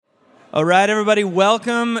All right, everybody,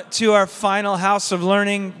 welcome to our final House of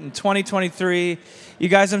Learning in 2023. You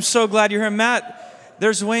guys, I'm so glad you're here. Matt,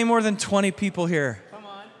 there's way more than 20 people here. Come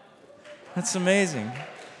on. That's amazing.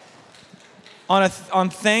 On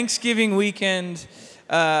Thanksgiving weekend,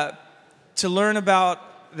 to learn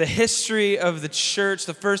about the history of the church,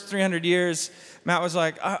 the first 300 years, Matt was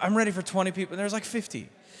like, I'm ready for 20 people. And there's like 50.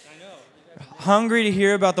 Hungry to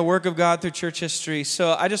hear about the work of God through church history.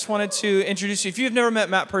 So I just wanted to introduce you. If you've never met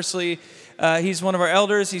Matt personally, he's one of our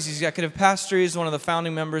elders. He's executive pastor. He's one of the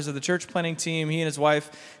founding members of the church planting team. He and his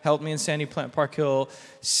wife helped me and Sandy plant Park Hill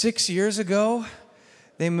 6 years ago.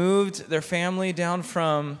 They moved their family down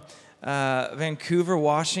from Vancouver,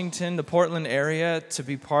 Washington, the Portland area to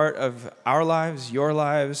be part of our lives, your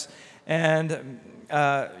lives. And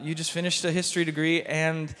you just finished a history degree.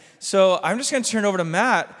 And so I'm just going to turn it over to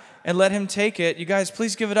Matt and let him take it. You guys,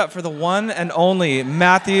 please give it up for the one and only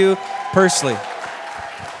Matthew Pursley.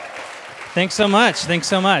 Thanks so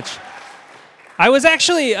much. I was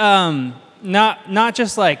actually not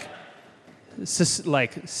just like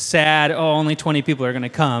sad, only 20 people are going to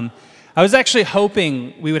come. I was actually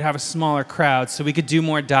hoping we would have a smaller crowd so we could do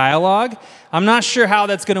more dialogue. I'm not sure how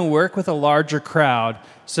that's going to work with a larger crowd.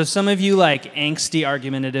 So some of you like angsty,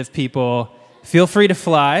 argumentative people, feel free to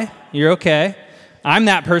fly. You're okay. I'm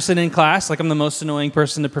that person in class, like I'm the most annoying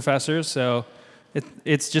person to professors, so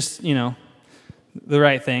it's just, the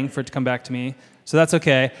right thing for it to come back to me. So that's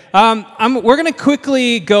okay. We're going to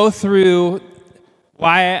quickly go through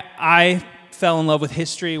why I fell in love with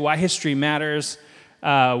history, why history matters,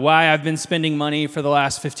 why I've been spending money for the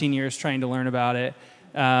last 15 years trying to learn about it,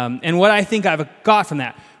 and what I think I've got from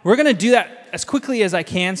that. We're going to do that as quickly as I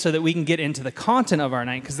can so that we can get into the content of our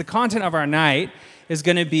night, because the content of our night is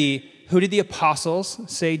going to be, who did the apostles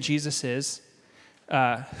say Jesus is?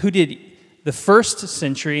 Who did the first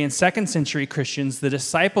century and second century Christians, the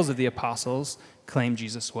disciples of the apostles, claim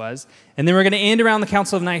Jesus was? And then we're going to end around the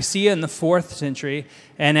Council of Nicaea in the 4th century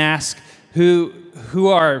and ask who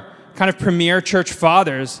our kind of premier church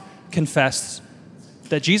fathers confessed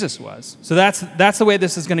that Jesus was. So that's the way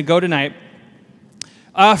this is going to go tonight.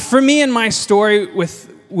 For me and my story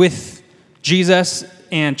with Jesus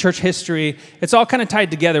and church history, it's all kind of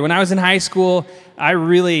tied together. When I was in high school, I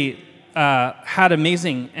really had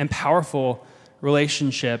amazing and powerful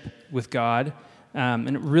relationship with God,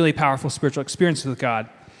 and a really powerful spiritual experience with God.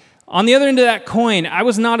 On the other end of that coin, I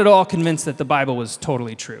was not at all convinced that the Bible was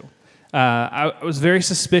totally true. I was very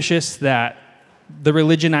suspicious that the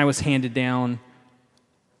religion I was handed down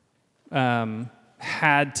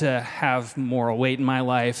had to have moral weight in my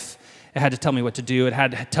life. It had to tell me what to do. It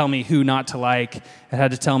had to tell me who not to like. It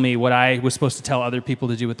had to tell me what I was supposed to tell other people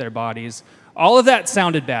to do with their bodies. All of that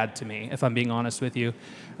sounded bad to me, if I'm being honest with you.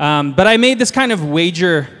 But I made this kind of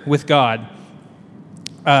wager with God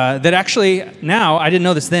that actually now, I didn't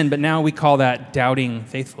know this then, but now we call that doubting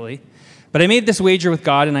faithfully. But I made this wager with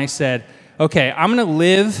God, and I said, okay, I'm going to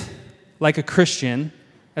live like a Christian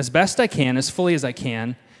as best I can, as fully as I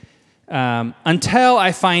can, until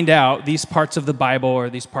I find out these parts of the Bible or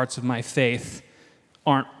these parts of my faith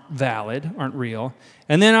aren't valid, aren't real.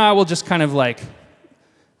 And then I will just kind of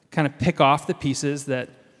pick off the pieces that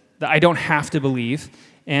I don't have to believe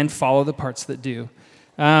and follow the parts that do.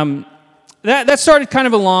 That started kind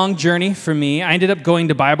of a long journey for me. I ended up going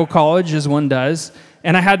to Bible college, as one does,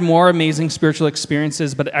 and I had more amazing spiritual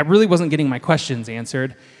experiences, but I really wasn't getting my questions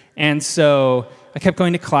answered. And so I kept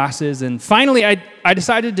going to classes, and finally I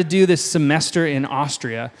decided to do this semester in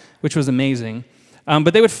Austria, which was amazing.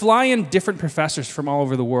 But they would fly in different professors from all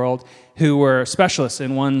over the world who were specialists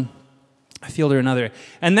in one field or another.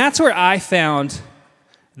 And that's where I found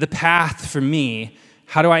the path for me.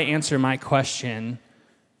 How do I answer my question,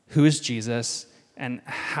 who is Jesus, and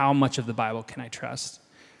how much of the Bible can I trust?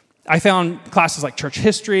 I found classes like church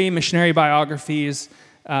history, missionary biographies.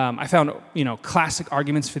 I found, classic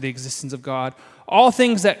arguments for the existence of God. All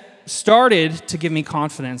things that started to give me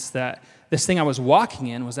confidence that this thing I was walking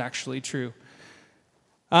in was actually true.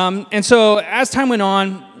 And so as time went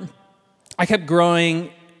on, I kept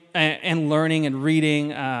growing and learning and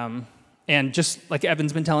reading. And just like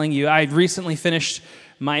Evan's been telling you, I recently finished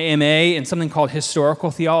my MA in something called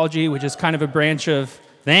historical theology, which is kind of a branch of...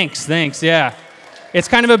 Thanks, yeah. It's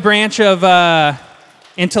kind of a branch of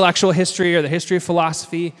intellectual history or the history of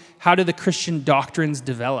philosophy. How do the Christian doctrines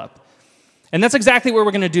develop? And that's exactly what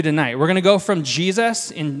we're going to do tonight. We're going to go from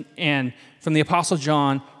Jesus and from the Apostle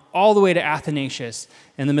John all the way to Athanasius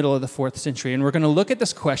in the middle of the 4th century. And we're going to look at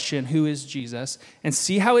this question, who is Jesus, and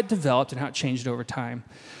see how it developed and how it changed over time.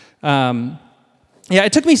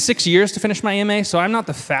 It took me 6 years to finish my MA, so I'm not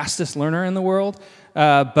the fastest learner in the world.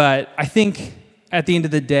 But I think at the end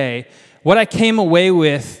of the day, what I came away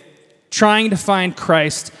with trying to find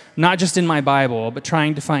Christ, not just in my Bible, but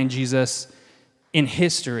trying to find Jesus in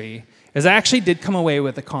history, is I actually did come away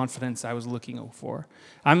with the confidence I was looking for.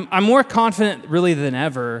 I'm more confident really than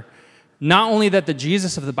ever, not only that the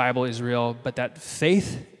Jesus of the Bible is real, but that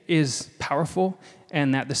faith is powerful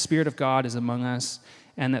and that the Spirit of God is among us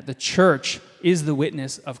and that the church is the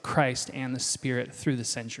witness of Christ and the Spirit through the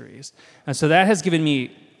centuries. And so that has given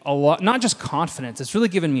me a lot, not just confidence, it's really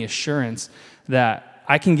given me assurance that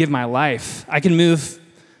I can give my life. I can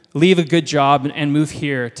leave a good job and move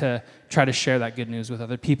here to try to share that good news with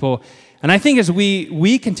other people. And I think as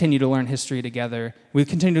we continue to learn history together, we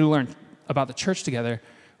continue to learn about the church together,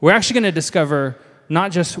 we're actually going to discover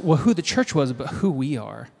not just who the church was, but who we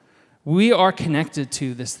are. We are connected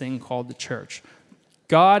to this thing called the church.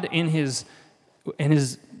 God, in his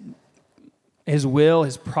will,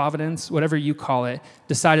 his providence, whatever you call it,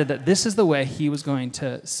 decided that this is the way he was going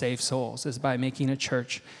to save souls, is by making a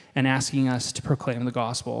church and asking us to proclaim the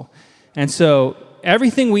gospel. And so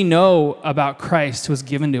everything we know about Christ was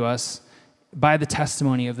given to us by the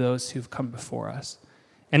testimony of those who've come before us.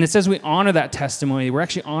 And it says we honor that testimony. We're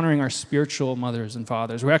actually honoring our spiritual mothers and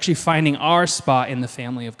fathers. We're actually finding our spot in the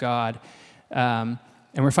family of God. And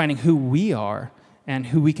we're finding who we are and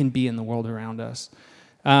who we can be in the world around us.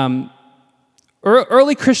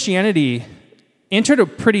 Early Christianity entered a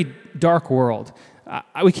pretty dark world.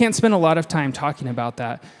 We can't spend a lot of time talking about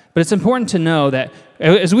that, but it's important to know that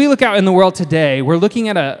as we look out in the world today, we're looking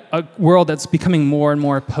at a world that's becoming more and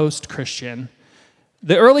more post-Christian.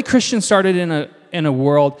 The early Christians started in a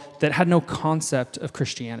world that had no concept of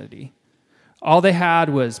Christianity. All they had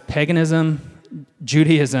was paganism,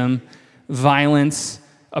 Judaism, violence,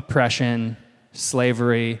 oppression,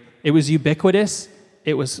 slavery. It was ubiquitous.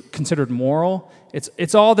 It was considered moral.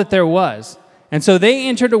 It's all that there was. And so they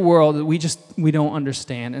entered a world that we don't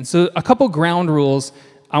understand. And so a couple ground rules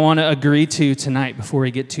I want to agree to tonight before we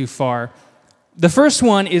get too far. The first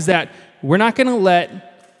one is that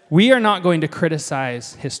we are not going to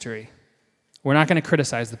criticize history. We're not going to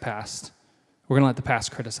criticize the past. We're going to let the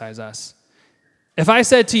past criticize us. If I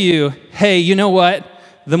said to you, hey, you know what?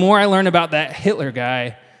 The more I learn about that Hitler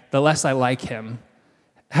guy, the less I like him.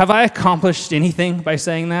 Have I accomplished anything by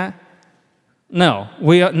saying that? No,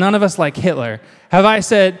 none of us like Hitler.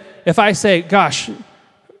 If I say, gosh,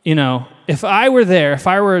 if I were there, if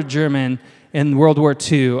I were a German in World War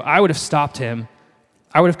II, I would have stopped him.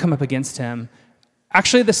 I would have come up against him.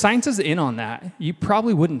 Actually, the science is in on that. You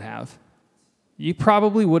probably wouldn't have. You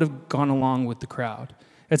probably would have gone along with the crowd.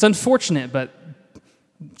 It's unfortunate, but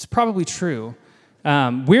it's probably true.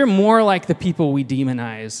 We're more like the people we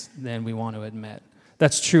demonize than we want to admit.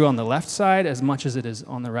 That's true on the left side as much as it is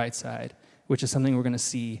on the right side, which is something we're going to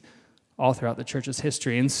see all throughout the church's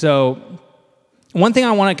history. And so one thing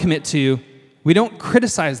I want to commit to, we don't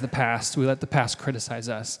criticize the past, we let the past criticize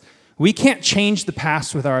us. We can't change the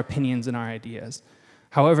past with our opinions and our ideas.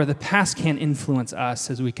 However, the past can influence us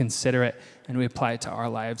as we consider it and we apply it to our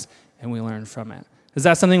lives and we learn from it. Is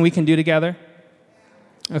that something we can do together?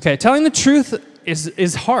 Okay, telling the truth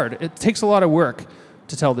is hard. It takes a lot of work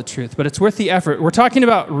to tell the truth, but it's worth the effort. We're talking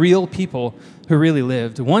about real people who really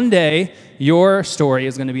lived. One day, your story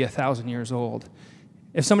is going to be 1,000 years old.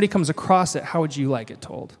 If somebody comes across it, how would you like it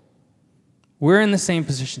told? We're in the same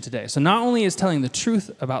position today. So not only is telling the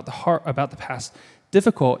truth about the past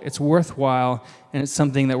difficult, it's worthwhile, and it's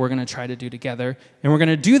something that we're going to try to do together. And we're going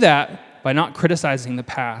to do that by not criticizing the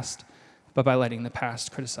past, but by letting the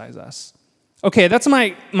past criticize us. Okay, that's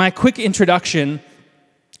my quick introduction.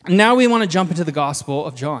 Now we want to jump into the Gospel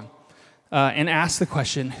of John and ask the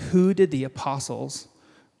question, who did the apostles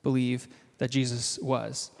believe that Jesus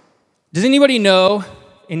was? Does anybody know,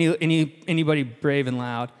 anybody brave and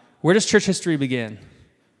loud, where does church history begin?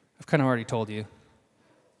 I've kind of already told you.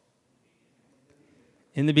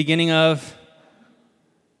 In the beginning of,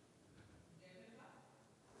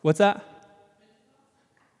 what's that?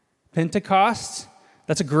 Pentecost?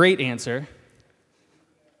 That's a great answer.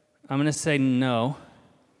 I'm going to say no.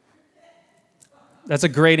 That's a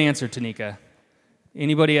great answer, Tanika.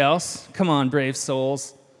 Anybody else? Come on, brave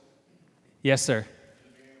souls. Yes, sir.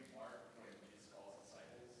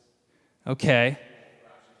 Okay.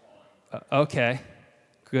 Okay.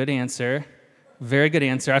 Good answer. Very good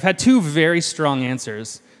answer. I've had two very strong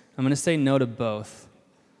answers. I'm going to say no to both.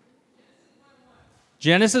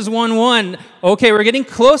 Genesis 1:1. Okay, we're getting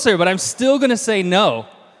closer, but I'm still going to say no.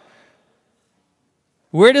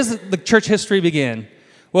 Where does the church history begin?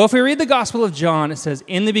 Well, if we read the Gospel of John, it says,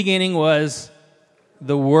 in the beginning was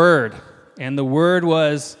the Word, and the Word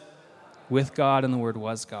was with God, and the Word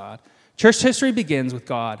was God. Church history begins with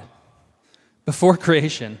God. before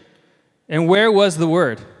creation. And where was the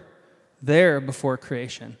Word? There before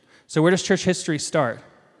creation. So where does church history start?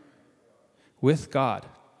 With God.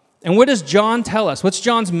 And what does John tell us? What's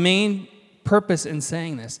John's main purpose in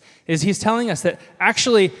saying this? Is he's telling us that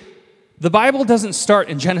actually the Bible doesn't start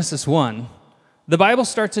in Genesis 1. The Bible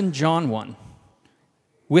starts in John 1.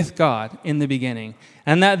 With God in the beginning.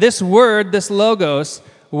 And that this word, this logos,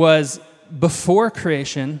 was before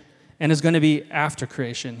creation and is going to be after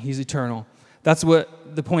creation. He's eternal. That's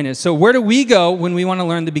what the point is. So where do we go when we want to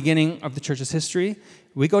learn the beginning of the church's history?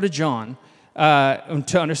 We go to John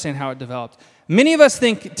to understand how it developed. Many of us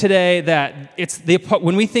think today that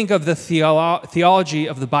when we think of the theology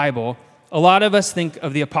of the Bible, a lot of us think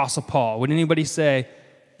of the Apostle Paul. Would anybody say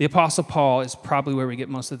the Apostle Paul is probably where we get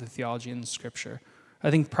most of the theology in the Scripture? I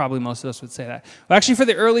think probably most of us would say that. Well, actually, for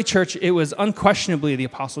the early church, it was unquestionably the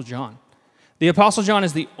Apostle John. The Apostle John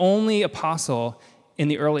is the only apostle in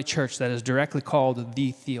the early church that is directly called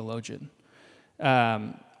the theologian.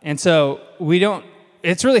 And so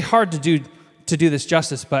it's really hard to do this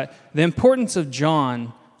justice, but the importance of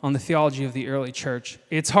John on the theology of the early church,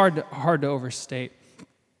 it's hard to overstate.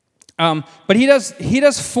 But he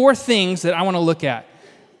does four things that I want to look at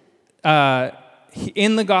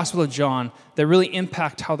in the Gospel of John that really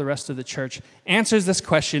impact how the rest of the church answers this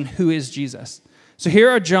question, who is Jesus? So here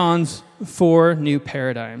are John's four new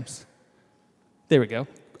paradigms. There we go.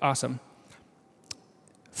 Awesome.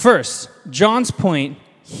 First, John's point,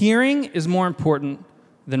 hearing is more important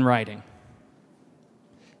than writing.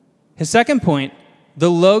 His second point,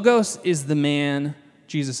 the Logos is the man,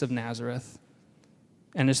 Jesus of Nazareth.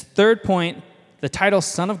 And his third point, the titles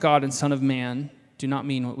Son of God and Son of Man do not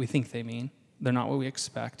mean what we think they mean. They're not what we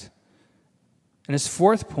expect. And his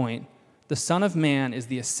fourth point, the Son of Man is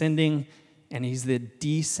the ascending and he's the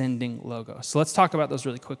descending Logos. So let's talk about those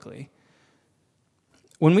really quickly.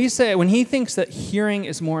 When he thinks that hearing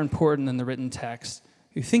is more important than the written text,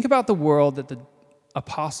 you think about the world that the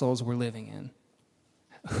apostles were living in.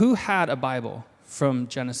 Who had a Bible from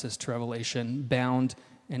Genesis to Revelation bound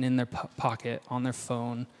and in their pocket, on their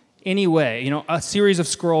phone, anyway? A series of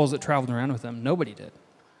scrolls that traveled around with them. Nobody did.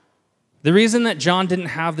 The reason that John didn't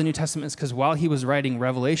have the New Testament is because while he was writing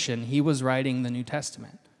Revelation, he was writing the New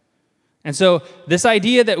Testament. And so this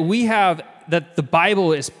idea that we have, that the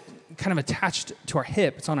Bible is kind of attached to our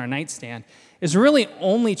hip, it's on our nightstand, is really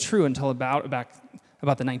only true until about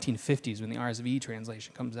the 1950s when the RSV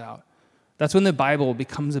translation comes out. That's when the Bible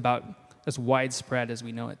becomes about as widespread as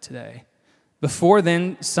we know it today. Before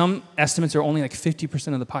then, some estimates are only like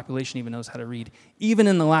 50% of the population even knows how to read, even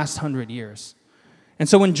in the last 100 years. And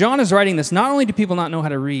so when John is writing this, not only do people not know how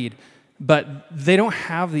to read, but they don't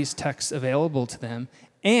have these texts available to them.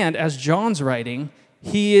 And as John's writing,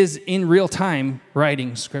 he is in real time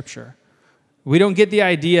writing Scripture. We don't get the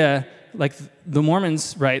idea, like the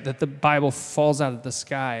Mormons write, that the Bible falls out of the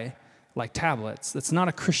sky like tablets. That's not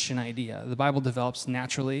a Christian idea. The Bible develops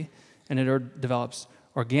naturally, and it develops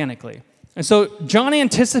organically. And so John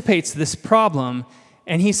anticipates this problem,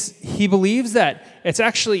 and he believes that it's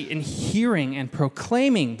actually in hearing and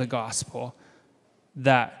proclaiming the gospel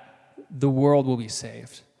that the world will be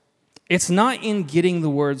saved. It's not in getting the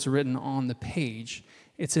words written on the page.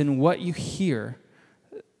 It's in what you hear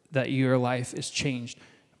that your life is changed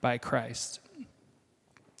by Christ.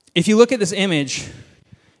 If you look at this image,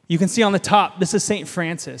 you can see on the top, this is St.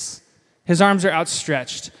 Francis. His arms are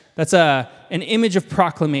outstretched. That's an image of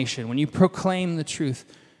proclamation. When you proclaim the truth,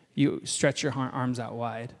 you stretch your arms out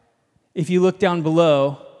wide. If you look down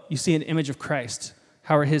below, you see an image of Christ.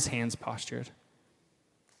 How are his hands postured?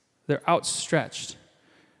 They're outstretched.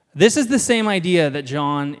 This is the same idea that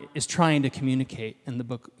John is trying to communicate in the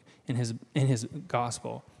book, in his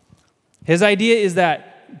gospel. His idea is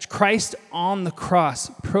that Christ on the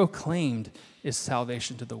cross proclaimed is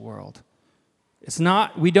salvation to the world.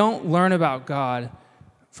 We don't learn about God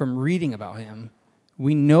from reading about him.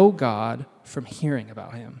 We know God from hearing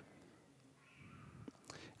about him.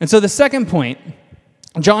 And so the second point,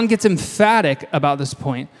 John gets emphatic about this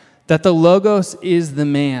point, that the Logos is the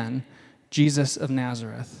man, Jesus of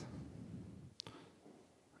Nazareth.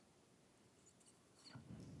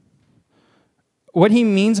 What he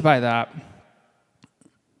means by that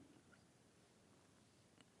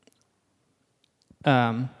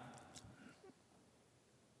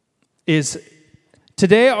is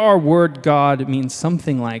today our word God means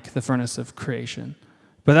something like the furnace of creation,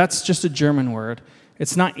 but that's just a German word.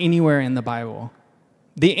 It's not anywhere in the Bible.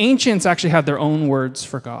 The ancients actually had their own words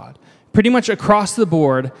for God. Pretty much across the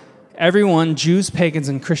board, everyone, Jews, pagans,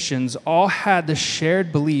 and Christians, all had the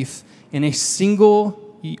shared belief in a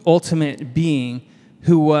single ultimate being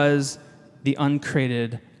who was the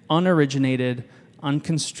uncreated, unoriginated,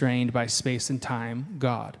 unconstrained by space and time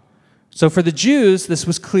God. So for the Jews, this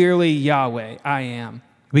was clearly Yahweh, I am.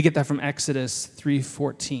 We get that from Exodus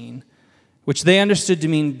 3:14, which they understood to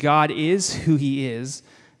mean God is who he is,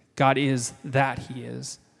 God is that he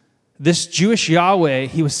is. This Jewish Yahweh,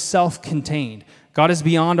 he was self-contained. God is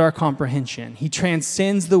beyond our comprehension. He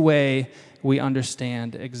transcends the way we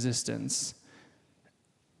understand existence.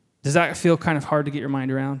 Does that feel kind of hard to get your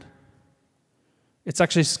mind around? It's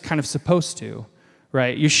actually kind of supposed to,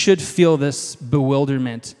 right? You should feel this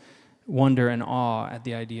bewilderment, wonder, and awe at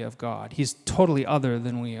the idea of God. He's totally other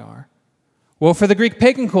than we are. Well, for the Greek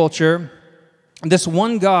pagan culture, this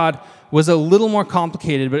one God was a little more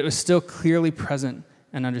complicated, but it was still clearly present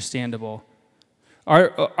and understandable.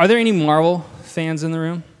 Are there any Marvel fans in the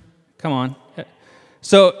room? Come on.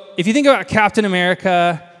 So if you think about Captain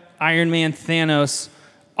America, Iron Man, Thanos,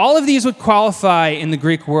 all of these would qualify in the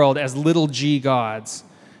Greek world as little g gods,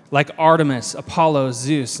 like Artemis, Apollo,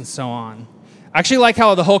 Zeus, and so on. I actually like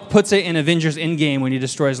how the Hulk puts it in Avengers Endgame when he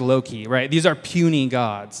destroys Loki, right? These are puny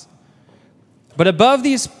gods. But above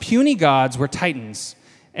these puny gods were titans,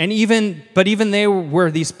 and even they were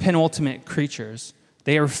these penultimate creatures.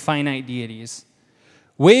 They are finite deities.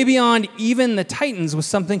 Way beyond even the titans was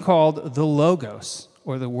something called the Logos,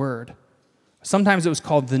 or the Word. Sometimes it was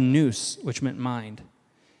called the Nous, which meant mind.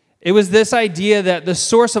 It was this idea that the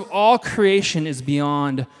source of all creation is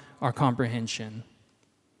beyond our comprehension.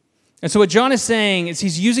 And so what John is saying is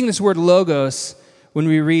he's using this word logos when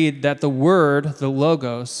we read that the Word, the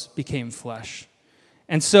Logos, became flesh.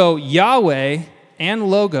 And so Yahweh and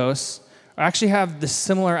Logos actually have the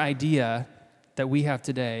similar idea that we have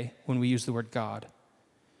today when we use the word God.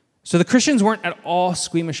 So the Christians weren't at all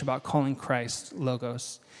squeamish about calling Christ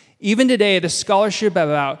Logos. Even today, the scholarship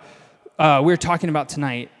about we're talking about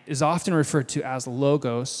tonight is often referred to as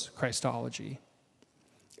Logos Christology.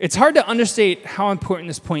 It's hard to understate how important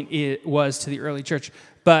this point was to the early church,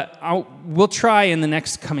 but we'll try in the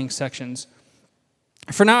next coming sections.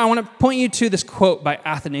 For now, I want to point you to this quote by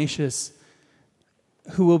Athanasius,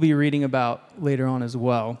 who we'll be reading about later on as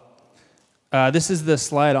well. This is the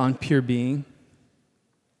slide on pure being.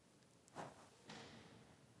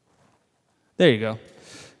 There you go.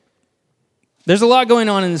 There's a lot going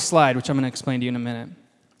on in this slide, which I'm going to explain to you in a minute.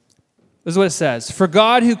 This is what it says. For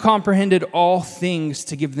God, who comprehended all things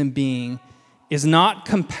to give them being, is not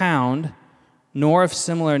compound, nor of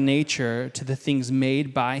similar nature to the things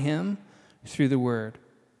made by him through the word.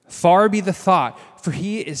 Far be the thought, for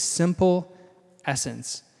he is simple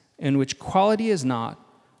essence, in which quality is not,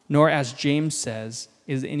 nor, as James says,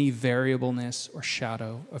 is any variableness or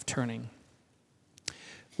shadow of turning.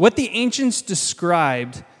 What the ancients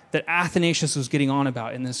described that Athanasius was getting on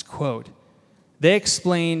about in this quote, they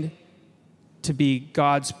explained to be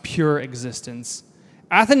God's pure existence.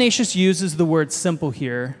 Athanasius uses the word simple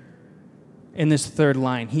here in this third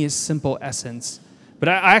line. He is simple essence. But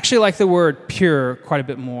I actually like the word pure quite a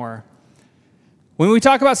bit more. When we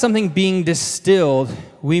talk about something being distilled,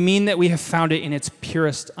 we mean that we have found it in its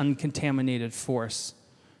purest, uncontaminated force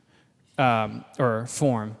or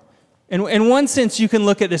form. In one sense, you can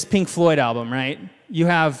look at this Pink Floyd album, right? You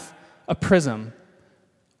have a prism.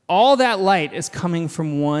 All that light is coming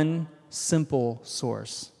from one simple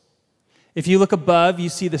source. If you look above, you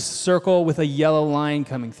see the circle with a yellow line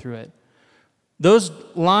coming through it. Those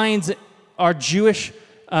lines are Jewish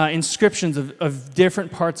inscriptions of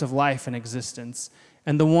different parts of life and existence.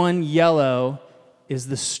 And the one yellow is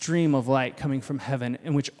the stream of light coming from heaven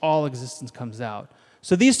in which all existence comes out.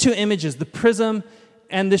 So these two images, the prism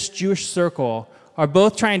and this Jewish circle, are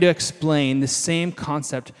both trying to explain the same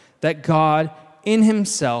concept that God in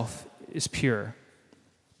himself is pure.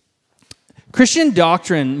 Christian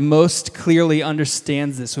doctrine most clearly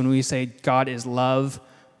understands this when we say God is love,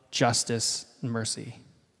 justice, and mercy.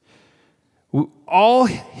 All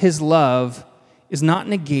his love is not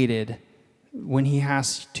negated when he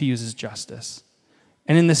has to use his justice.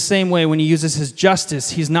 And in the same way, when he uses his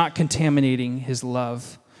justice, he's not contaminating his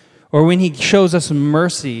love. Or when he shows us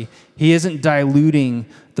mercy, he isn't diluting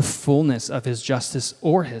the fullness of his justice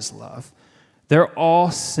or his love. They're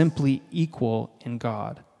all simply equal in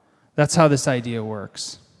God. That's how this idea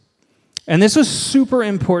works. And this was super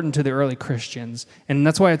important to the early Christians, and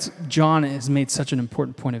that's why John has made such an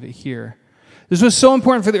important point of it here. This was so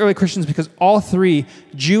important for the early Christians because all three,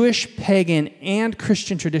 Jewish, pagan, and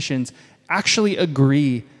Christian traditions, actually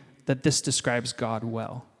agree that this describes God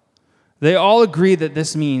well. They all agree that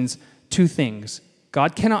this means two things.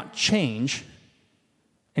 God cannot change,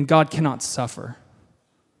 and God cannot suffer.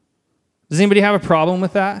 Does anybody have a problem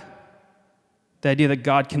with that? The idea that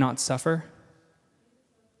God cannot suffer?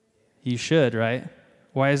 You should, right?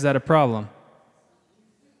 Why is that a problem?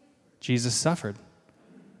 Jesus suffered.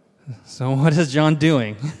 So what is John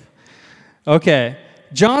doing? Okay,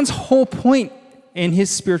 John's whole point in his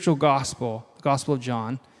spiritual gospel, the Gospel of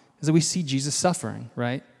John, is that we see Jesus suffering,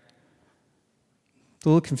 right? It's a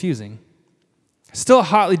little confusing. Still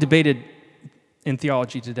hotly debated in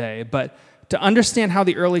theology today, but to understand how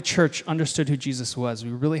the early church understood who Jesus was,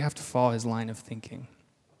 we really have to follow his line of thinking.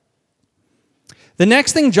 The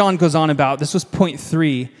next thing John goes on about, this was point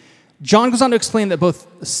 3, John goes on to explain that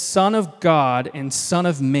both Son of God and Son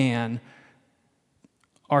of Man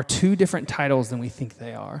are two different titles than we think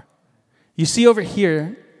they are. You see over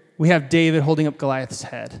here, we have David holding up Goliath's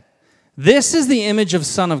head. This is the image of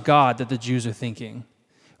Son of God that the Jews are thinking.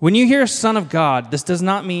 When you hear Son of God, this does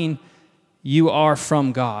not mean you are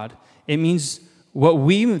from God. It means what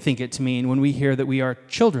we think it to mean when we hear that we are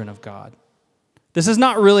children of God. This is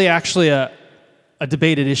not really actually a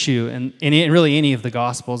debated issue in really any of the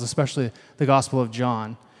Gospels, especially the Gospel of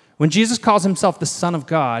John. When Jesus calls himself the Son of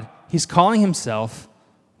God, he's calling himself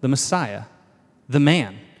the Messiah, the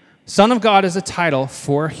man. Son of God is a title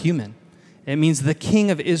for a human. It means the King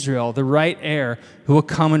of Israel, the right heir who will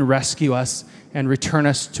come and rescue us and return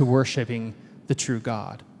us to worshiping the true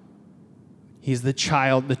God. He's the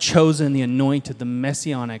child, the chosen, the anointed, the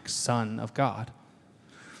messianic Son of God.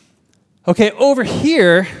 Okay, over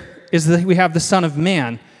here we have the Son of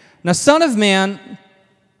Man. Now, Son of Man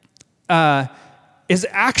is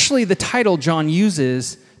actually the title John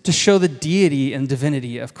uses to show the deity and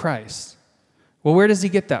divinity of Christ. Well, where does he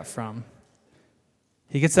get that from?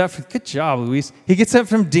 He gets that from, good job, Luis. He gets that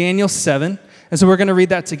from Daniel 7, and so we're going to read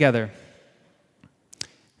that together.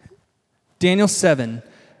 Daniel 7,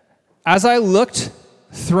 as I looked,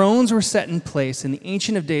 thrones were set in place, and the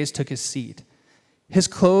Ancient of Days took his seat. His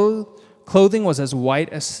clothing was as white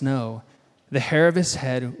as snow. The hair of his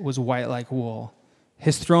head was white like wool.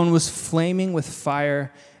 His throne was flaming with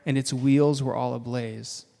fire, and its wheels were all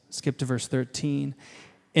ablaze. Skip to verse 13.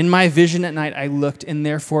 In my vision at night I looked, and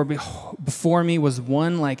therefore before me was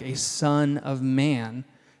one like a son of man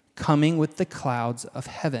coming with the clouds of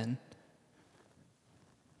heaven.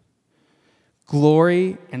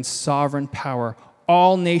 Glory and sovereign power,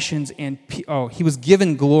 all nations and he was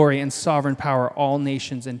given glory and sovereign power, all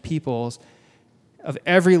nations and peoples of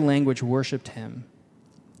every language worshiped him.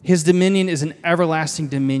 His dominion is an everlasting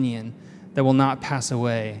dominion that will not pass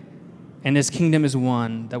away, and his kingdom is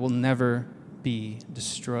one that will never be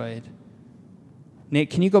destroyed.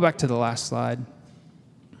 Nate, can you go back to the last slide?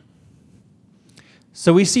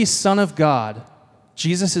 So we see Son of God.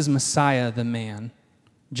 Jesus is Messiah, the man.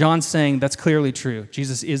 John's saying that's clearly true.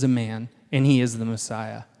 Jesus is a man, and he is the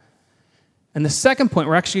Messiah. And the second point,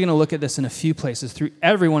 we're actually going to look at this in a few places through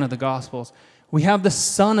every one of the Gospels. We have the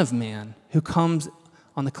Son of Man who comes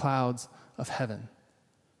on the clouds of heaven.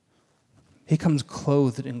 He comes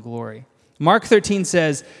clothed in glory. Mark 13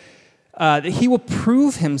 says that he will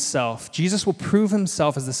prove himself. Jesus will prove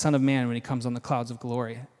himself as the Son of Man when he comes on the clouds of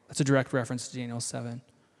glory. That's a direct reference to Daniel 7.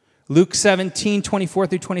 Luke 17, 24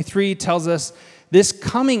 through 23 tells us this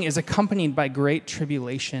coming is accompanied by great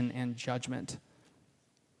tribulation and judgment.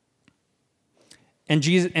 And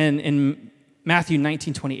in Matthew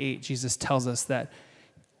 19, 28, Jesus tells us that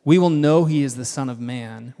we will know he is the Son of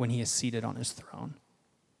Man when he is seated on his throne.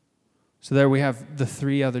 So there we have the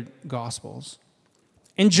three other Gospels.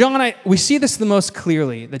 In John, we see this the most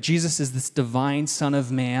clearly, that Jesus is this divine Son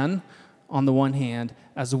of Man on the one hand,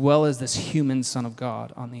 as well as this human Son of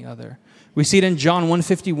God on the other. We see it in John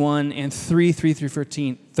 1:51 and 3 through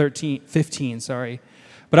 15.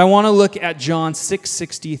 But I want to look at John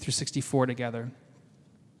 6:60 through 64 together.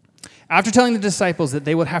 After telling the disciples that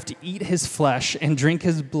they would have to eat his flesh and drink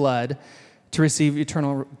his blood to receive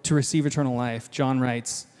eternal life, John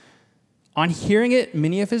writes, on hearing it,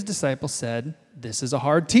 many of his disciples said, "This is a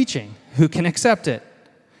hard teaching. Who can accept it?"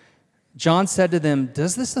 Jesus said to them,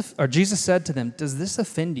 "Does this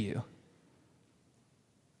offend you?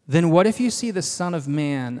 Then what if you see the Son of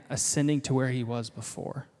Man ascending to where he was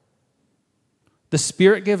before? The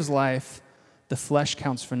Spirit gives life, the flesh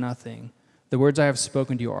counts for nothing. The words I have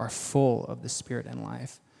spoken to you are full of the Spirit and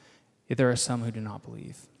life. Yet there are some who do not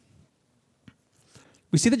believe."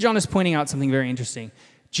 We see that John is pointing out something very interesting.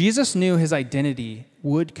 Jesus knew his identity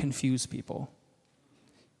would confuse people.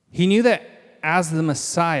 He knew that as the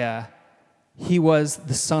Messiah, he was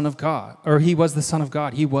the Son of God, or he was the Son of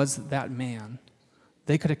God. He was that man.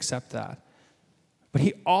 They could accept that. But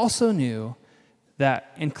he also knew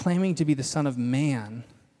that in claiming to be the Son of Man,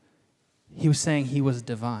 he was saying he was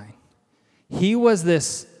divine. He was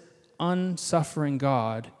this unsuffering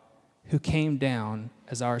God who came down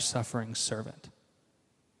as our suffering servant.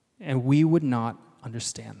 And we would not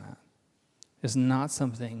understand that. It's not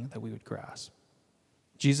something that we would grasp.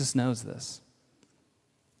 Jesus knows this.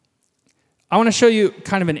 I want to show you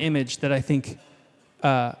kind of an image that I think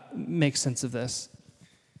makes sense of this.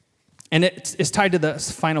 And it's tied to the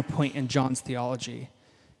final point in John's theology.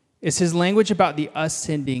 It's his language about the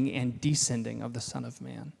ascending and descending of the Son of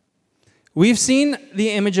Man. We've seen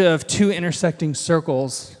the image of two intersecting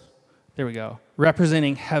circles, there we go,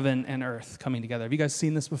 representing heaven and earth coming together. Have you guys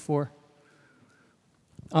seen this before?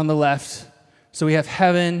 On the left, so we have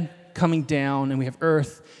heaven coming down, and we have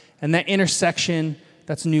earth, and that intersection,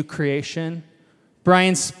 that's new creation.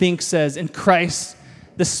 Brian Spink says, in Christ,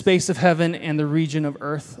 the space of heaven and the region of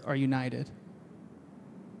earth are united.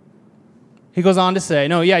 He goes on to say,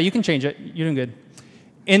 no, yeah, you can change it. You're doing good.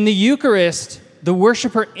 In the Eucharist, the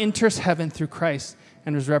worshiper enters heaven through Christ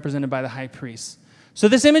and is represented by the high priest. So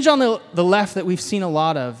this image on the left that we've seen a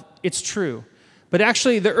lot of, it's true. But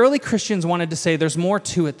actually, the early Christians wanted to say there's more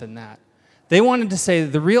to it than that. They wanted to say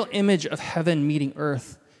the real image of heaven meeting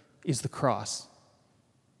earth is the cross.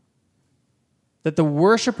 That the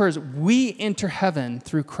worshipers, we enter heaven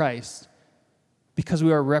through Christ because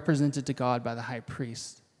we are represented to God by the high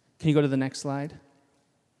priest. Can you go to the next slide?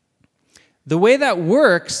 The way that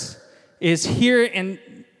works is here,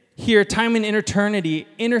 time and eternity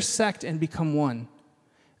intersect and become one.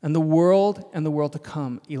 And the world to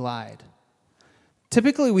come elide.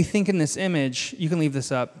 Typically, we think in this image, you can leave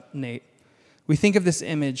this up, Nate. We think of this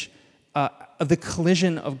image of the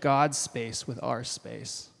collision of God's space with our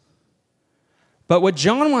space. But what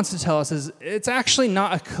John wants to tell us is it's actually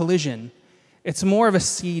not a collision. It's more of a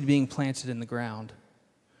seed being planted in the ground.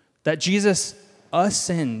 That Jesus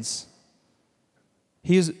ascends.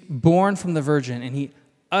 He is born from the virgin, and he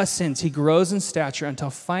ascends. He grows in stature until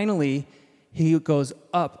finally he goes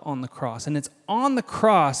up on the cross. And it's on the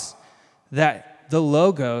cross that the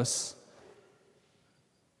Logos,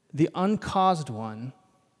 the uncaused one,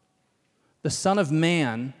 the Son of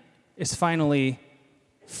Man, is finally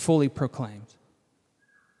fully proclaimed.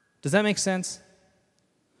 Does that make sense?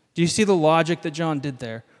 Do you see the logic that John did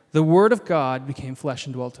there? The Word of God became flesh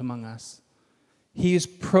and dwelt among us. He is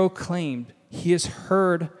proclaimed. He is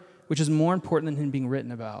heard, which is more important than him being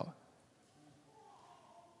written about.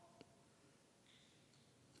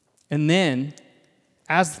 And then,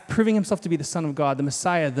 as proving himself to be the Son of God, the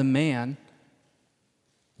Messiah, the man,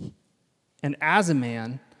 and as a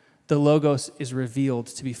man, the Logos is revealed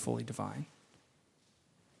to be fully divine.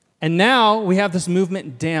 And now we have this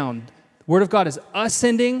movement down. The Word of God is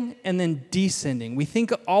ascending and then descending. We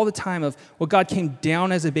think all the time of, well, God came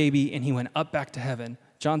down as a baby and he went up back to heaven.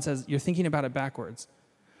 John says, you're thinking about it backwards.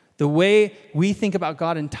 The way we think about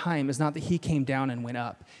God in time is not that he came down and went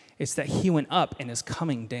up. It's that he went up and is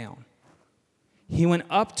coming down. He went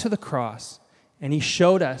up to the cross and he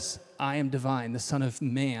showed us, I am divine, the Son of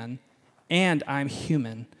Man, and I'm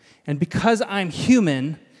human. And because I'm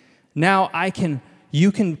human, now I came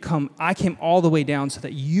all the way down so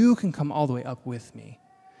that you can come all the way up with me.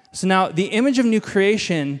 So now the image of new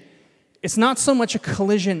creation, it's not so much a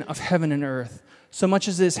collision of heaven and earth, so much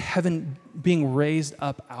as is heaven being raised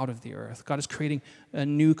up out of the earth. God is creating a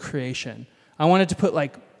new creation. I wanted to put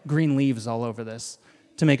like green leaves all over this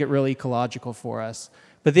to make it really ecological for us.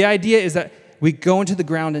 But the idea is that we go into the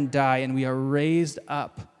ground and die, and we are raised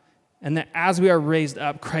up. And that as we are raised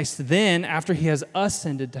up, Christ then, after he has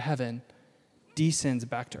ascended to heaven, descends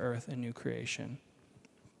back to earth in new creation.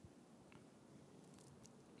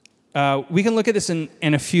 We can look at this in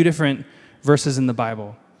a few different verses in the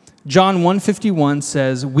Bible. John 1:51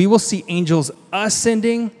 says, we will see angels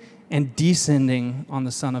ascending and descending on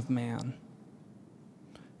the Son of Man.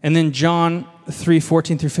 And then John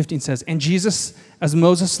 3:14-15 says, and Jesus, as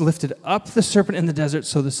Moses lifted up the serpent in the desert,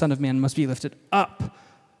 so the Son of Man must be lifted up,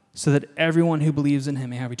 so that everyone who believes in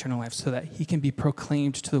him may have eternal life, so that he can be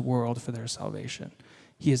proclaimed to the world for their salvation.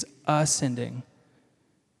 He is ascending.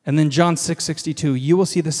 And then John 6:62, you will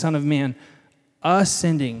see the Son of Man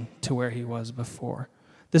ascending to where he was before.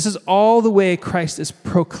 This is all the way Christ is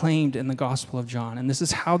proclaimed in the Gospel of John, and this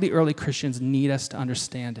is how the early Christians need us to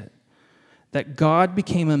understand it. That God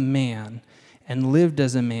became a man and lived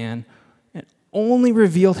as a man and only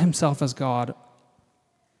revealed himself as God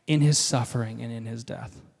in his suffering and in his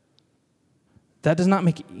death. That does not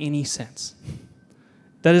make any sense.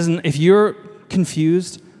 That isn't, if you're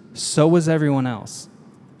confused, so was everyone else.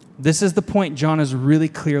 This is the point John is really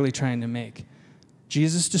clearly trying to make.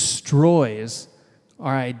 Jesus destroys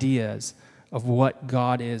our ideas of what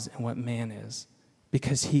God is and what man is,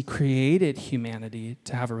 because he created humanity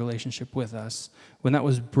to have a relationship with us. When that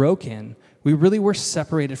was broken, we really were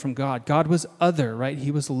separated from God. God was other, right? He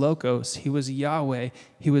was Logos. He was Yahweh.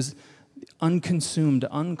 He was unconsumed,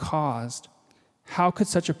 uncaused. How could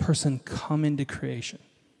such a person come into creation?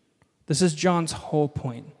 This is John's whole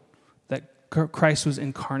point, that Christ was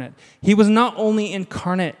incarnate. He was not only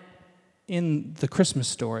incarnate in the Christmas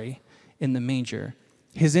story, in the manger.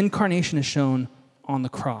 His incarnation is shown on the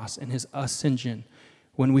cross in his ascension.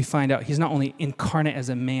 When we find out he's not only incarnate as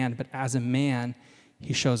a man, but as a man,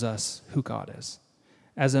 he shows us who God is.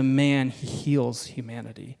 As a man, he heals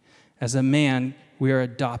humanity. As a man, we are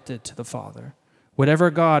adopted to the Father.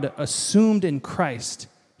 Whatever God assumed in Christ,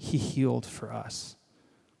 he healed for us.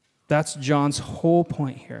 That's John's whole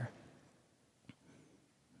point here.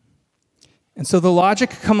 And so the logic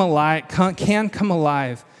can come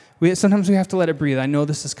alive. Sometimes we have to let it breathe. I know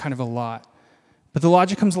this is kind of a lot. But the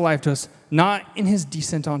logic comes alive to us, not in his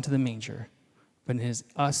descent onto the manger, but in his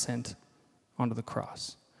ascent onto the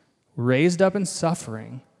cross. Raised up in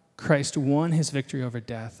suffering, Christ won his victory over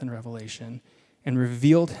death in Revelation and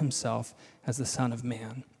revealed himself as the Son of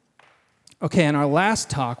Man. Okay, in our last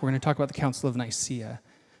talk, we're going to talk about the Council of Nicaea.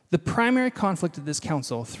 The primary conflict of this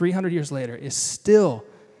council, 300 years later, is still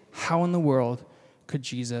how in the world could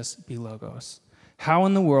Jesus be Logos? How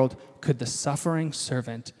in the world could the suffering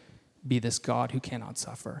servant be this God who cannot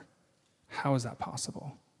suffer? How is that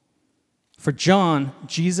possible? For John,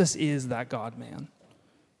 Jesus is that God-man.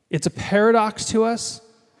 It's a paradox to us,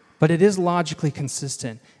 but it is logically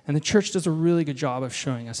consistent. And the church does a really good job of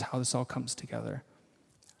showing us how this all comes together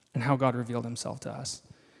and how God revealed himself to us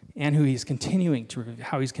and how he's continuing to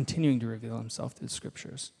reveal himself through the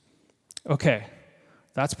scriptures. Okay,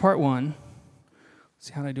 that's part one. Let's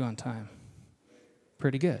see how I do on time.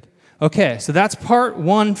 Pretty good. Okay, so that's part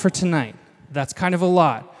one for tonight. That's kind of a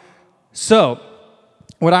lot. So,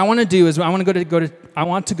 what I want to do is I want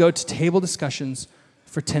to go to table discussions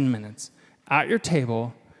for 10 minutes. At your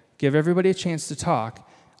table, give everybody a chance to talk.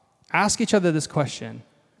 Ask each other this question.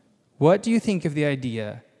 What do you think of the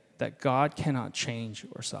idea that God cannot change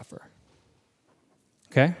or suffer?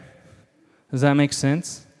 Okay? Does that make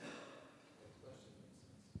sense?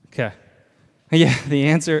 Okay. Yeah, the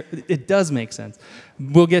answer, it does make sense.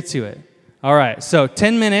 We'll get to it. All right, so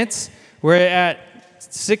 10 minutes. We're at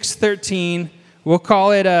 6:13. We'll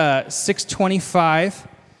call it 6:25,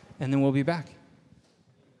 and then we'll be back.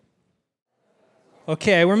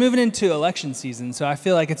 Okay, we're moving into election season, so I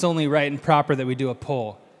feel like it's only right and proper that we do a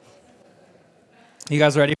poll. You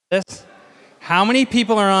guys ready for this? How many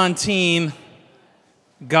people are on team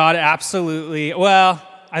God absolutely, well,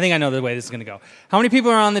 I think I know the way this is going to go. How many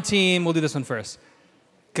people are on the team? We'll do this one first.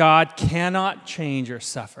 God cannot change or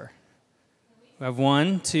suffer. We have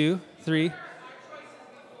 1, 2, 3.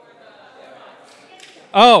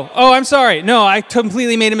 Oh, I'm sorry. No, I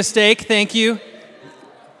completely made a mistake. Thank you.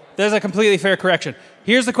 There's a completely fair correction.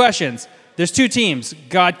 Here's the questions. There's 2 teams.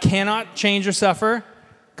 God cannot change or suffer.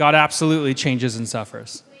 God absolutely changes and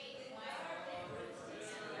suffers.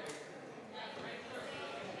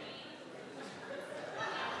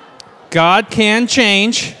 God can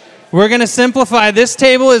change. We're going to simplify. This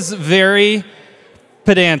table is very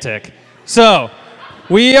pedantic. So,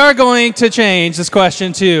 we are going to change this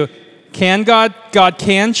question to, can God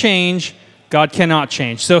can change, God cannot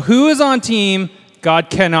change. So, who is on team God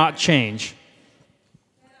cannot change?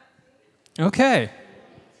 Okay,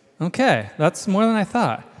 that's more than I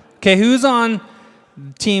thought. Okay, who's on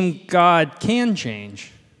team God can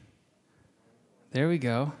change? There we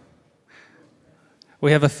go.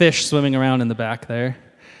 We have a fish swimming around in the back there.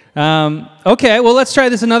 Okay, well, let's try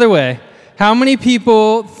this another way. How many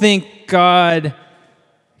people think God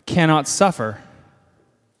cannot suffer?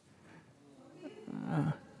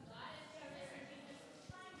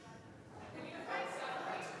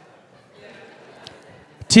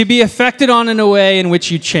 To be affected on in a way in which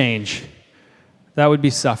you change. That would be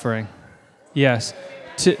suffering. Yes.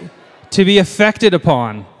 To be affected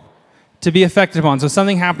upon. To be affected upon. So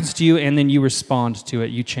something happens to you and then you respond to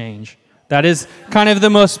it. You change. That is kind of the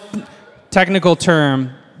most technical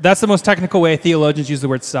term. That's the most technical way theologians use the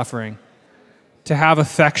word suffering. To have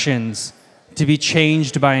affections. To be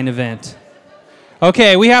changed by an event.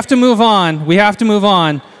 Okay, we have to move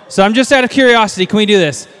on. So I'm just out of curiosity. Can we do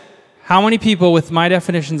this? How many people, with my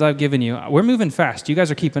definitions I've given you, we're moving fast. You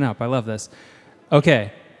guys are keeping up. I love this.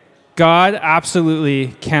 Okay. God absolutely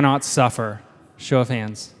cannot suffer. Show of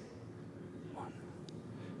hands.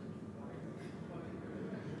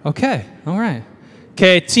 Okay. All right.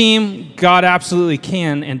 Okay, team, God absolutely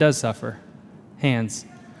can and does suffer. Hands.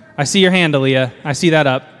 I see your hand, Aaliyah. I see that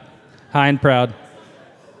up. High and proud.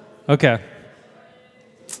 Okay.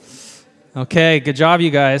 Okay, good job, you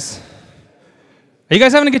guys. Are you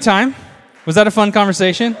guys having a good time? Was that a fun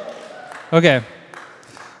conversation? Okay.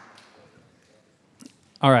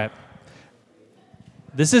 All right.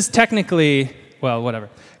 This is technically, well, whatever.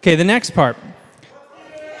 Okay, the next part.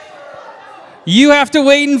 You have to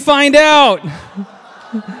wait and find out.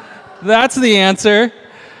 That's the answer.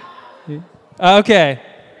 Okay.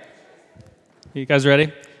 You guys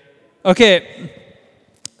ready? Okay.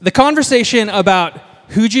 The conversation about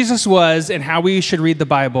who Jesus was and how we should read the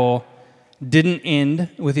Bible didn't end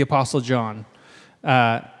with the Apostle John.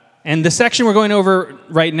 And the section we're going over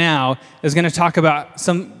right now is going to talk about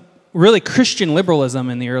some really Christian liberalism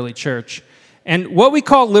in the early church. And what we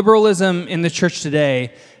call liberalism in the church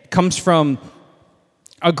today comes from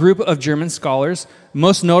a group of German scholars.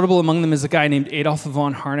 Most notable among them is a guy named Adolf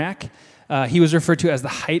von Harnack. He was referred to as the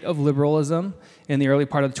height of liberalism in the early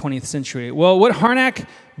part of the 20th century. Well, what Harnack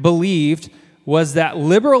believed was that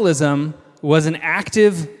liberalism was an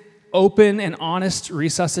active, open, and honest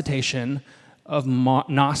resuscitation of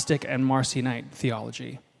Gnostic and Marcionite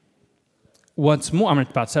theology. What's more, I'm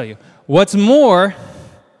about to tell you. What's more,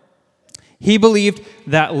 he believed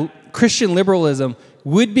that Christian liberalism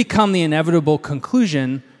would become the inevitable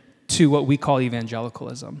conclusion to what we call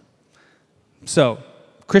evangelicalism. So,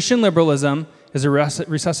 Christian liberalism is a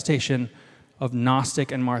resuscitation of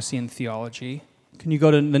Gnostic and Marcion theology. Can you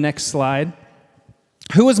go to the next slide?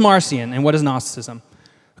 Who was Marcion and what is Gnosticism?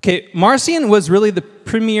 Okay, Marcion was really the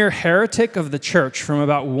premier heretic of the church from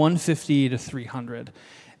about 150 to 300.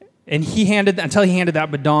 And until he handed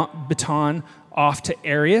that baton off to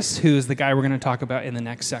Arius, who's the guy we're going to talk about in the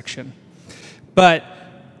next section. But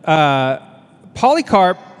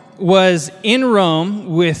Polycarp was in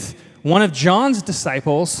Rome with one of John's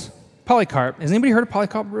disciples, Polycarp. Has anybody heard of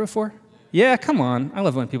Polycarp before? Yeah, come on. I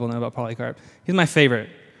love when people know about Polycarp. He's my favorite.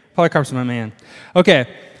 Polycarp's my man. Okay,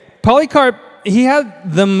 Polycarp, he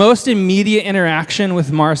had the most immediate interaction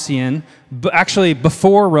with Marcion, actually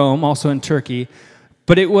before Rome, also in Turkey,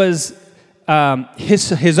 but it was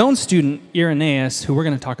his own student, Irenaeus, who we're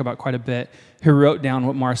going to talk about quite a bit, who wrote down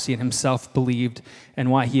what Marcion himself believed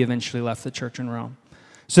and why he eventually left the church in Rome.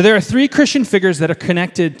 So there are three Christian figures that are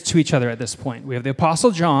connected to each other at this point. We have the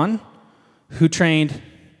Apostle John, who trained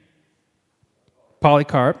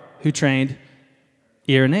Polycarp, who trained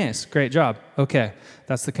Irenaeus. Great job. Okay,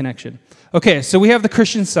 that's the connection. Okay, so we have the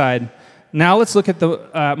Christian side. Now let's look at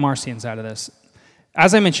the Marcion side of this.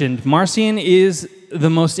 As I mentioned, Marcion is the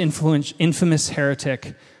most infamous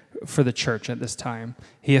heretic for the church at this time.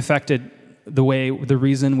 He affected the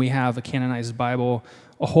reason we have a canonized Bible,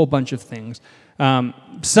 a whole bunch of things.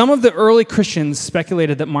 Some of the early Christians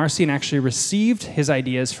speculated that Marcion actually received his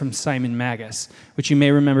ideas from Simon Magus, which you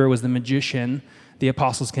may remember was the magician the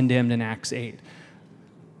apostles condemned in Acts 8.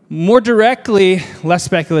 More directly, less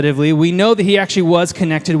speculatively, we know that he actually was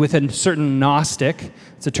connected with a certain Gnostic,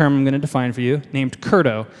 it's a term I'm going to define for you, named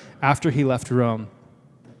Curto, after he left Rome.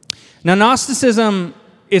 Now, Gnosticism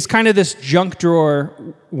is kind of this junk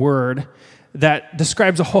drawer word that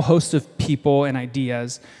describes a whole host of people and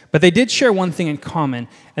ideas, but they did share one thing in common,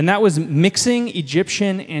 and that was mixing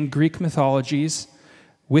Egyptian and Greek mythologies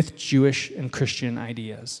with Jewish and Christian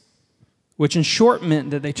ideas, which in short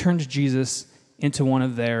meant that they turned Jesus into one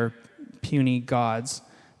of their puny gods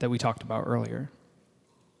that we talked about earlier.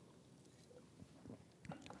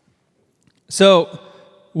 So,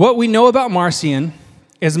 what we know about Marcion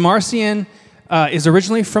is is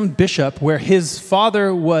originally from Bishop, where his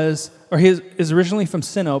father was, is originally from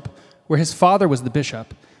Sinope, where his father was the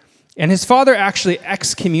bishop. And his father actually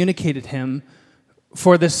excommunicated him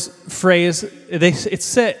for this phrase. It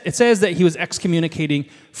says that he was excommunicating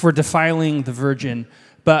for defiling the virgin,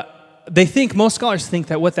 but most scholars think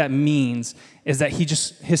that what that means is that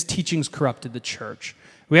his teachings corrupted the church.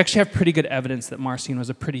 We actually have pretty good evidence that Marcion was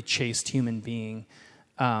a pretty chaste human being.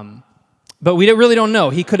 But we really don't know.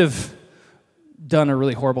 He could have done a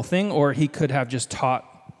really horrible thing, or he could have just taught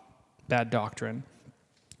bad doctrine.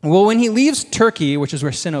 Well, when he leaves Turkey, which is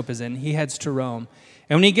where Sinope is in, he heads to Rome.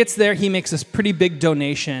 And when he gets there, he makes this pretty big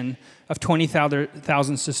donation of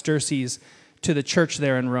 20,000 sesterces to the church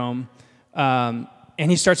there in Rome. And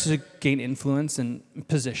he starts to gain influence and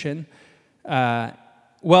position.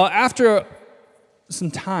 Well, after some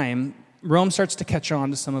time, Rome starts to catch on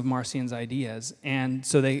to some of Marcion's ideas. And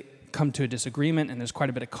so they come to a disagreement, and there's quite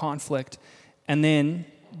a bit of conflict. And then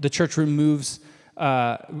the church he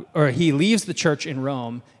leaves the church in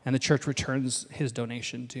Rome, and the church returns his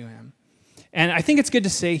donation to him. And I think it's good to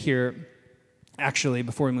say here, actually,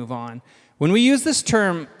 before we move on, when we use this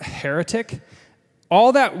term heretic,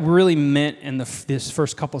 all that really meant in this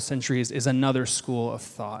first couple centuries is another school of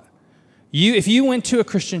thought. If you went to a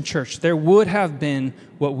Christian church, there would have been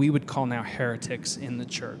what we would call now heretics in the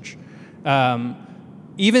church.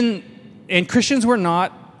 And Christians were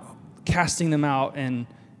not casting them out and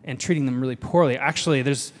and treating them really poorly. Actually,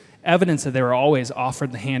 there's evidence that they were always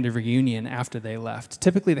offered the hand of reunion after they left.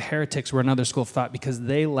 Typically, the heretics were another school of thought because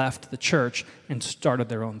they left the church and started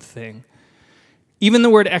their own thing. Even the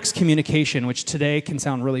word excommunication, which today can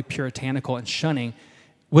sound really puritanical and shunning,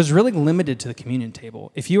 was really limited to the communion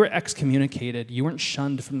table. If you were excommunicated, you weren't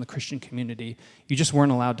shunned from the Christian community. You just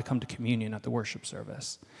weren't allowed to come to communion at the worship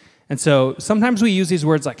service. And so sometimes we use these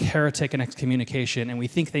words like heretic and excommunication, and we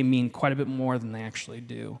think they mean quite a bit more than they actually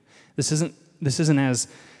do. This isn't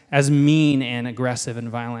as mean and aggressive and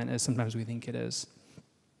violent as sometimes we think it is.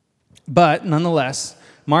 But nonetheless,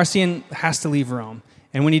 Marcion has to leave Rome.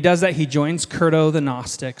 And when he does that, he joins Curto the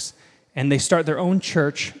Gnostics, and they start their own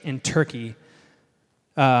church in Turkey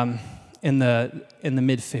in the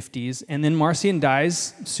mid-50s. And then Marcion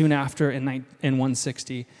dies soon after in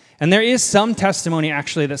 160. And there is some testimony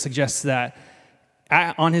actually that suggests that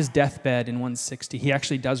on his deathbed in 160, he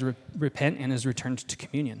actually does repent and is returned to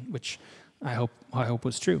communion, which I hope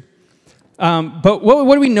was true. But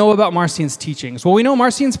what do we know about Marcion's teachings? Well, we know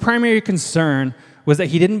Marcion's primary concern was that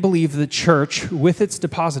he didn't believe the church, with its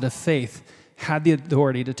deposit of faith, had the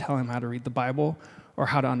authority to tell him how to read the Bible or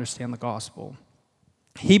how to understand the gospel.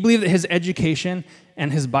 He believed that his education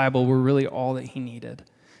and his Bible were really all that he needed.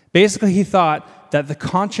 Basically, he thought that the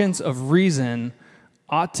conscience of reason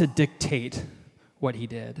ought to dictate what he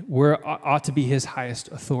did, ought to be his highest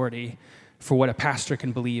authority for what a pastor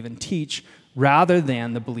can believe and teach, rather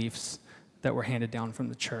than the beliefs that were handed down from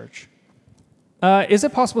the church. Is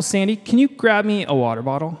it possible, Sandy, can you grab me a water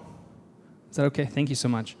bottle? Is that okay? Thank you so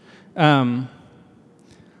much.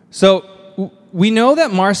 So we know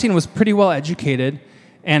that Marcion was pretty well educated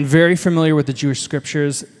and very familiar with the Jewish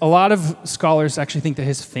scriptures. A lot of scholars actually think that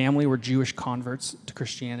his family were Jewish converts to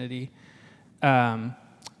Christianity.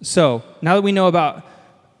 So now that we know about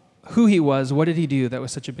who he was, what did he do that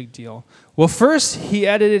was such a big deal? Well, first, he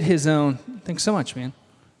edited his own. Thanks so much, man.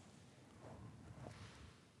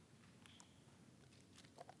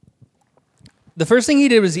 The first thing he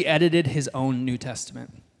did was he edited his own New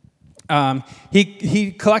Testament.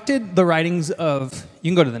 He collected the writings of, you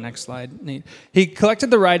can go to the next slide, Nate. He collected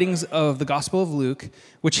the writings of the Gospel of Luke,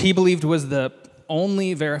 which he believed was the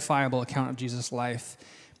only verifiable account of Jesus' life.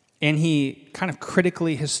 And he kind of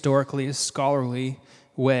critically, historically, scholarly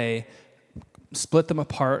way split them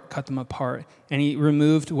apart, cut them apart, and he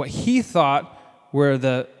removed what he thought were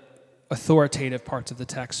the authoritative parts of the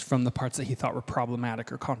text from the parts that he thought were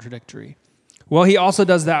problematic or contradictory. Well, he also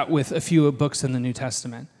does that with a few books in the New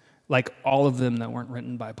Testament, like all of them that weren't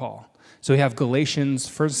written by Paul. So we have Galatians,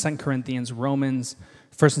 1st and 2nd Corinthians, Romans,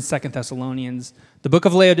 1st and 2nd Thessalonians, the book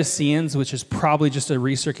of Laodiceans, which is probably just a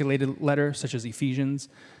recirculated letter, such as Ephesians,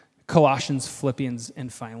 Colossians, Philippians,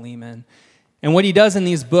 and Philemon. And what he does in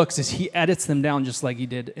these books is he edits them down just like he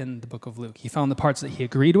did in the book of Luke. He found the parts that he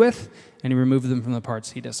agreed with, and he removed them from the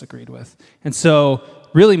parts he disagreed with. And so,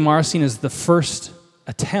 really, Marcion is the first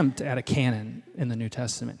attempt at a canon in the New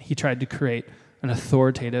Testament. He tried to create an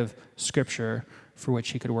authoritative scripture for which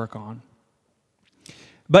he could work on.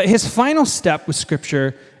 But his final step with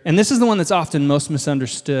scripture, and this is the one that's often most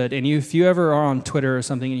misunderstood, and if you ever are on Twitter or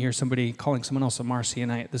something and you hear somebody calling someone else a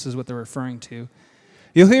Marcionite, this is what they're referring to.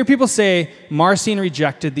 You'll hear people say Marcion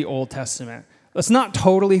rejected the Old Testament. That's not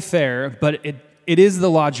totally fair, but it is the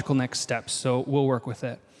logical next step, so we'll work with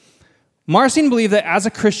it. Marcion believed that as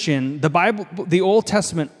a Christian, the Bible, the Old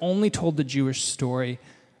Testament only told the Jewish story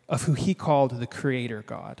of who he called the Creator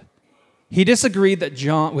God. He disagreed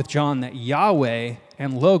with John that Yahweh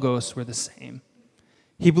and Logos were the same.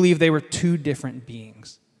 He believed they were two different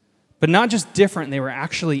beings. But not just different, they were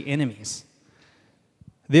actually enemies.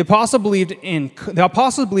 The apostle believed in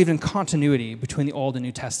continuity between the Old and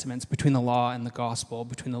New Testaments, between the law and the gospel,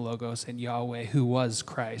 between the Logos and Yahweh, who was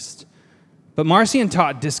Christ. But Marcion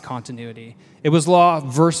taught discontinuity. It was law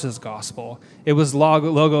versus gospel. It was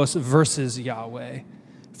Logos versus Yahweh.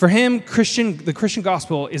 For him, the Christian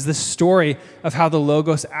gospel is the story of how the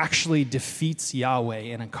Logos actually defeats Yahweh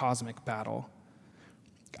in a cosmic battle.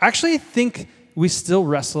 I actually think we still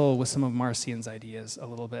wrestle with some of Marcion's ideas a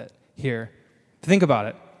little bit here. Think about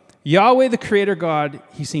it. Yahweh, the Creator God,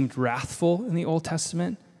 he seemed wrathful in the Old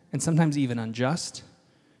Testament and sometimes even unjust.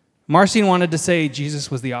 Marcion wanted to say Jesus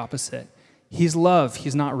was the opposite. He's love,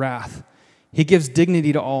 he's not wrath. He gives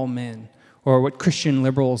dignity to all men, or what Christian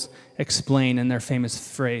liberals explain in their famous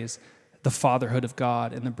phrase, the fatherhood of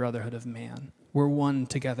God and the brotherhood of man. We're one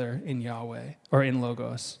together in Yahweh, or in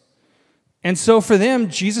Logos. And so for them,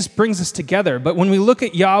 Jesus brings us together. But when we look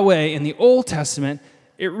at Yahweh in the Old Testament,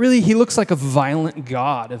 he looks like a violent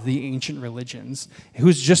God of the ancient religions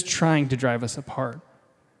who's just trying to drive us apart.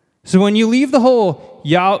 So when you leave the whole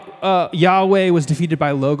Yahweh was defeated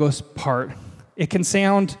by Logos part, it can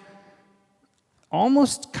sound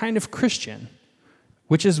almost kind of Christian,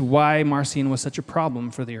 which is why Marcion was such a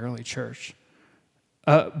problem for the early church.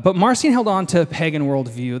 But Marcion held on to a pagan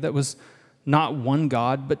worldview that was not one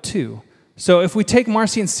God, but two. So if we take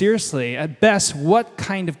Marcion seriously, at best, what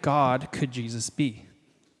kind of God could Jesus be?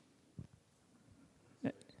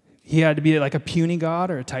 He had to be like a puny God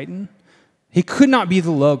or a titan? He could not be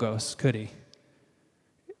the Logos, could he?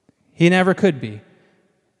 He never could be.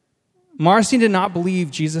 Marcion did not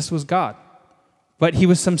believe Jesus was God, but he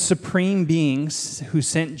was some supreme being who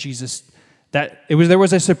sent Jesus. There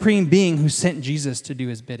was a supreme being who sent Jesus to do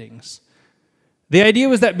his biddings. The idea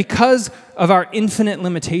was that because of our infinite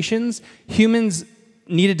limitations, humans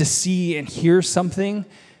needed to see and hear something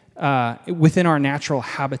within our natural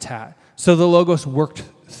habitat. So the Logos worked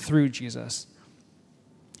through Jesus.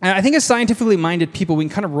 And I think as scientifically minded people, we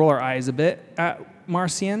can kind of roll our eyes a bit at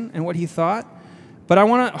Marcion and what he thought. But I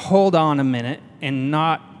want to hold on a minute and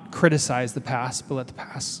not criticize the past, but let the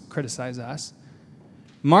past criticize us.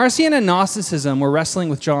 Marcion and Gnosticism were wrestling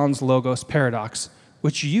with John's Logos paradox,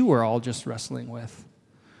 which you were all just wrestling with.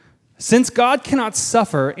 Since God cannot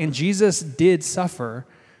suffer, and Jesus did suffer,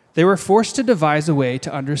 they were forced to devise a way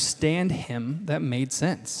to understand him that made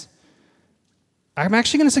sense. I'm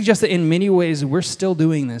actually going to suggest that in many ways, we're still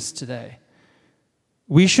doing this today.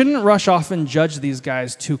 We shouldn't rush off and judge these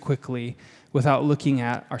guys too quickly without looking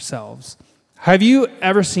at ourselves. Have you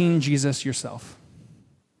ever seen Jesus yourself?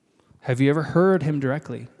 Have you ever heard him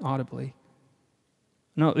directly, audibly?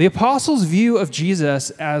 No, the apostles' view of Jesus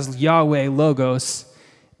as Yahweh Logos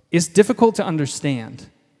is difficult to understand.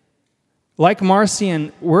 Like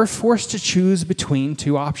Marcion, we're forced to choose between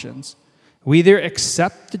two options. We either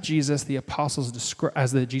accept the Jesus the apostles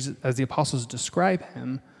as the apostles describe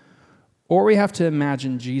him, or we have to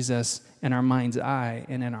imagine Jesus in our mind's eye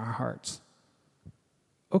and in our hearts.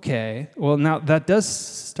 Okay, well now that does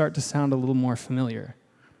start to sound a little more familiar.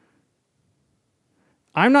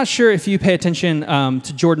 I'm not sure if you pay attention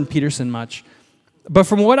to Jordan Peterson much, but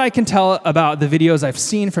from what I can tell about the videos I've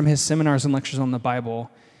seen from his seminars and lectures on the Bible,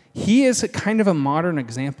 he is kind of a modern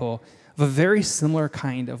example of a very similar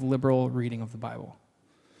kind of liberal reading of the Bible.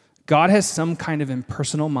 God has some kind of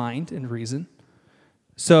impersonal mind and reason.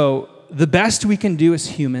 So the best we can do as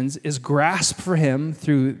humans is grasp for him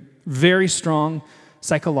through very strong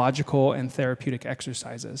psychological and therapeutic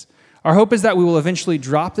exercises. Our hope is that we will eventually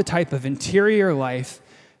drop the type of interior life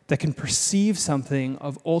that can perceive something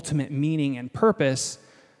of ultimate meaning and purpose.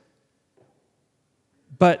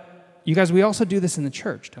 But you guys, we also do this in the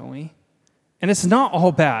church, don't we? And it's not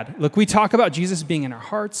all bad. Look, we talk about Jesus being in our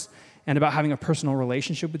hearts and about having a personal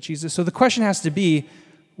relationship with Jesus. So the question has to be,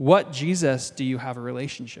 what Jesus do you have a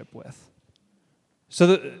relationship with?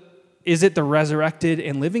 Is it the resurrected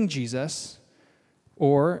and living Jesus,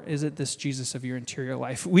 or is it this Jesus of your interior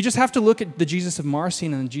life? We just have to look at the Jesus of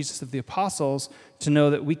Marcion and the Jesus of the apostles to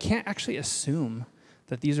know that we can't actually assume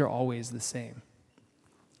that these are always the same.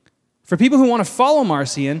 For people who want to follow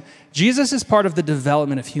Marcion, Jesus is part of the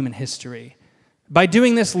development of human history. By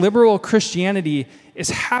doing this, liberal Christianity is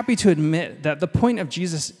happy to admit that the point of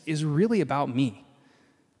Jesus is really about me.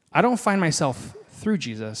 I don't find myself through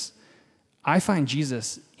Jesus. I find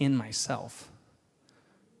Jesus in myself.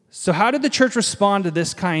 So how did the church respond to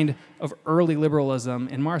this kind of early liberalism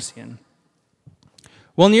in Marcion?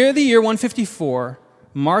 Well, near the year 154,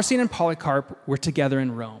 Marcion and Polycarp were together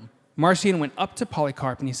in Rome. Marcion went up to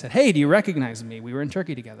Polycarp and he said, "Hey, do you recognize me? We were in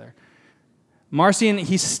Turkey together." Marcion,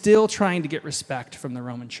 he's still trying to get respect from the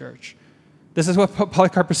Roman church. This is what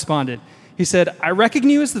Polycarp responded. He said, I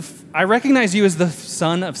recognize you as the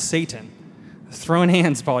son of Satan. Throwing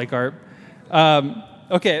hands, Polycarp.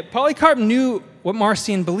 Okay, Polycarp knew what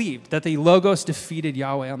Marcion believed, that the Logos defeated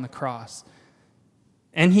Yahweh on the cross.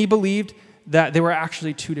 And he believed that they were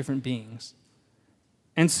actually two different beings.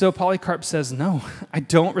 And so Polycarp says, no, I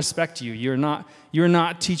don't respect you. You're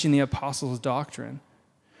not teaching the apostles' doctrine.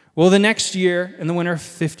 Well, the next year, in the winter of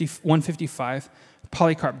 155,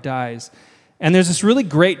 Polycarp dies. And there's this really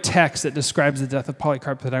great text that describes the death of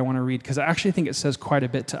Polycarp that I want to read, because I actually think it says quite a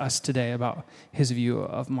bit to us today about his view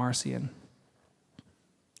of Marcion.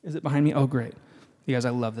 Is it behind me? Oh, great. You guys, I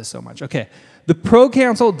love this so much. Okay. The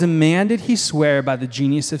proconsul demanded he swear by the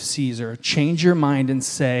genius of Caesar, change your mind and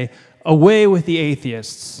say, away with the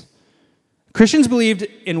atheists. Christians believed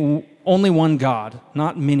in only one God,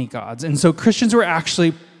 not many gods. And so Christians were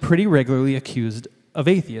actually pretty regularly accused of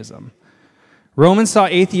atheism. Romans saw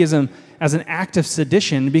atheism as an act of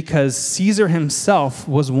sedition because Caesar himself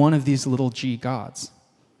was one of these little g gods.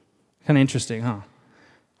 Kind of interesting, huh?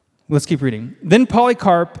 Let's keep reading. Then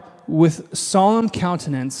Polycarp with solemn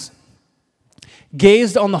countenance,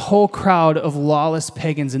 gazed on the whole crowd of lawless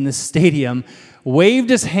pagans in this stadium, waved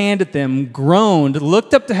his hand at them, groaned,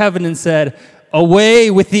 looked up to heaven, and said, "Away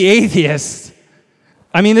with the atheists."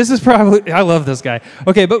 I mean, this is probably, I love this guy.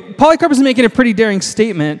 Okay, but Polycarp is making a pretty daring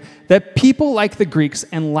statement that people like the Greeks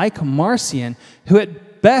and like Marcion, who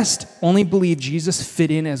at best only believe Jesus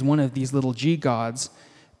fit in as one of these little G gods,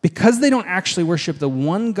 because they don't actually worship the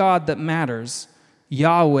one God that matters,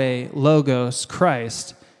 Yahweh, Logos,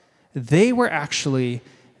 Christ, they were actually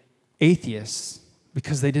atheists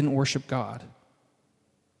because they didn't worship God.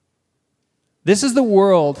 This is the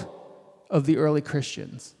world of the early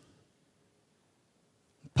Christians.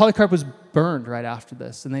 Polycarp was burned right after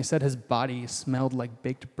this, and they said his body smelled like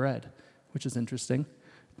baked bread, which is interesting,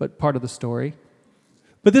 but part of the story.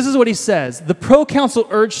 But this is what he says. The proconsul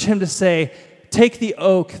urged him to say, "Take the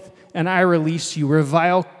oath, and I release you.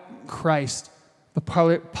 Revile Christ." But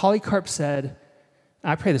Polycarp said,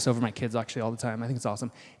 I pray this over my kids actually all the time. I think it's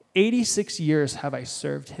awesome. 86 years have I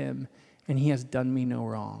served him, and he has done me no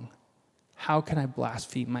wrong. How can I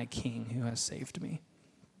blaspheme my king who has saved me?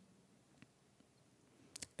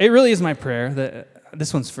 It really is my prayer that,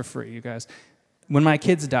 this one's for free, you guys. When my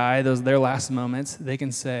kids die, their last moments, they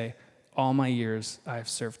can say, "All my years I have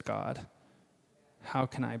served God. How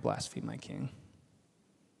can I blaspheme my king?"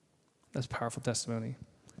 That's powerful testimony.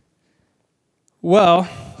 Well,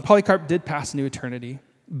 Polycarp did pass into eternity,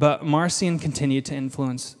 but Marcion continued to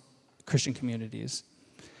influence Christian communities.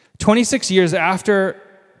 26 years after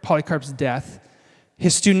Polycarp's death,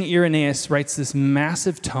 his student Irenaeus writes this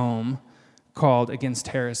massive tome called Against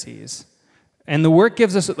Heresies. And the work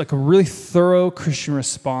gives us like a really thorough Christian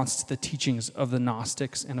response to the teachings of the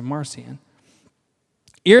Gnostics and of Marcion.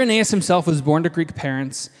 Irenaeus himself was born to Greek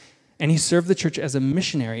parents, and he served the church as a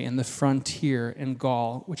missionary in the frontier in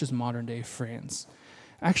Gaul, which is modern-day France.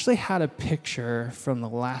 I actually had a picture from the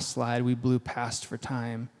last slide we blew past for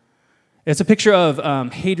time. It's a picture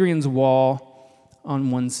of Hadrian's Wall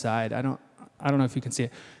on one side. I don't know if you can see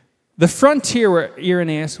it. The frontier where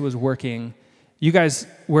Irenaeus was working, you guys,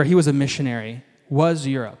 where he was a missionary, was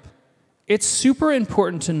Europe. It's super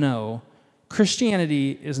important to know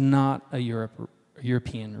Christianity is not a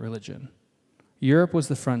European religion. Europe was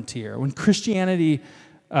the frontier. When Christianity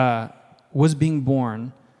was being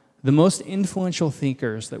born, the most influential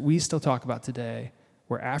thinkers that we still talk about today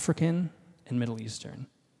were African and Middle Eastern.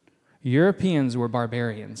 Europeans were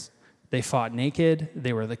barbarians. They fought naked.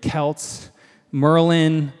 They were the Celts,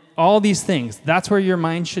 Merlin, all these things. That's where your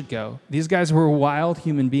mind should go. These guys were wild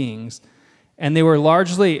human beings, and they were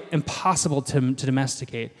largely impossible to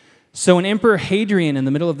domesticate. So when Emperor Hadrian in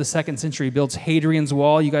the middle of the 2nd century builds Hadrian's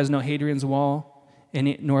Wall, you guys know Hadrian's Wall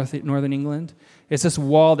in northern England? It's this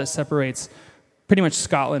wall that separates pretty much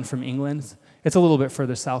Scotland from England. It's a little bit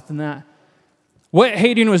further south than that. What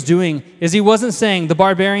Hadrian was doing is he wasn't saying the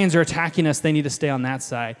barbarians are attacking us, they need to stay on that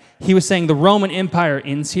side. He was saying the Roman Empire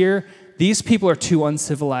ends here. These people are too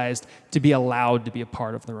uncivilized to be allowed to be a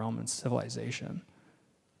part of the Roman civilization.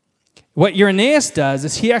 What Irenaeus does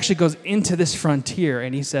is he actually goes into this frontier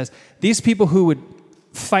and he says, these people who would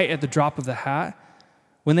fight at the drop of the hat,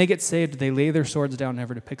 when they get saved, they lay their swords down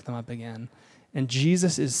never to pick them up again. And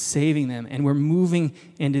Jesus is saving them, and we're moving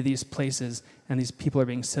into these places, and these people are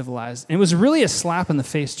being civilized. And it was really a slap in the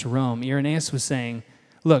face to Rome. Irenaeus was saying,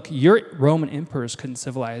 look, your Roman emperors couldn't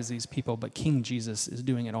civilize these people, but King Jesus is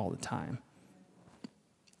doing it all the time.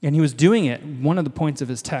 And he was doing it, one of the points of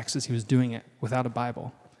his text is he was doing it without a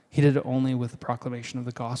Bible. He did it only with the proclamation of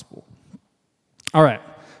the gospel. All right,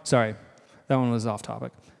 sorry, that one was off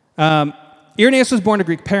topic. Irenaeus was born to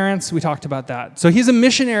Greek parents. We talked about that. So he's a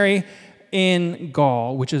missionary in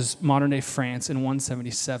Gaul, which is modern-day France, in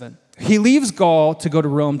 177. He leaves Gaul to go to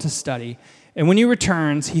Rome to study, and when he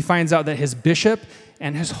returns, he finds out that his bishop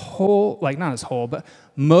and his whole, like not his whole, but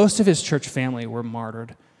most of his church family were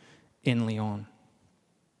martyred in Lyon.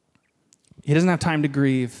 He doesn't have time to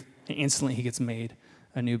grieve, and instantly he gets made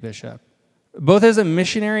a new bishop. Both as a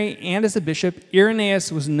missionary and as a bishop,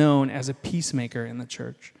 Irenaeus was known as a peacemaker in the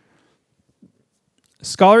church.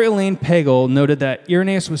 Scholar Elaine Pagel noted that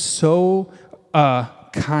Irenaeus was so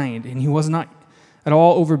kind, and he was not at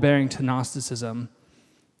all overbearing to Gnosticism.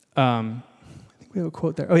 I think we have a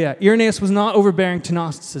quote there. Oh yeah, Irenaeus was not overbearing to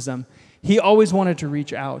Gnosticism. He always wanted to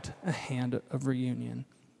reach out a hand of reunion.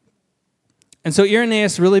 And so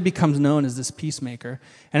Irenaeus really becomes known as this peacemaker.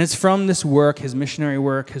 And it's from this work, his missionary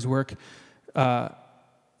work, his work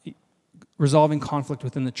resolving conflict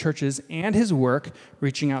within the churches, and his work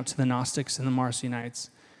reaching out to the Gnostics and the Marcionites,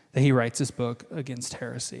 that he writes this book Against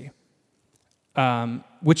Heresy,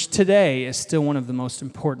 which today is still one of the most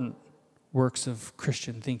important works of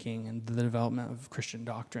Christian thinking and the development of Christian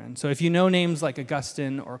doctrine. So if you know names like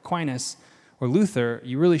Augustine or Aquinas or Luther,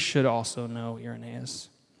 you really should also know Irenaeus.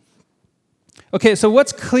 Okay, so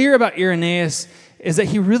what's clear about Irenaeus is that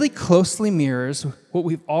he really closely mirrors what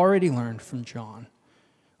we've already learned from John,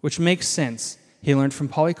 which makes sense. He learned from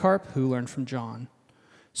Polycarp, who learned from John.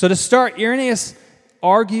 So to start, Irenaeus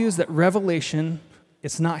argues that revelation,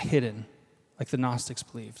 it's not hidden, like the Gnostics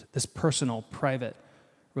believed, this personal, private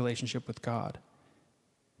relationship with God.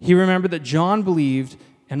 He remembered that John believed,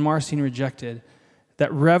 and Marcion rejected,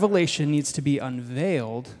 that revelation needs to be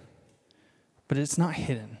unveiled, but it's not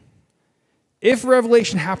hidden. If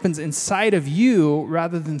revelation happens inside of you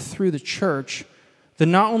rather than through the church,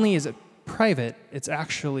 then not only is it private, it's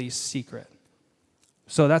actually secret.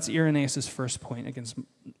 So that's Irenaeus' first point against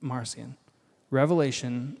Marcion.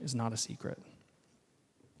 Revelation is not a secret.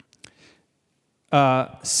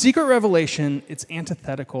 Secret revelation, it's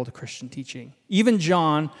antithetical to Christian teaching. Even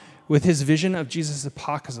John, with his vision of Jesus'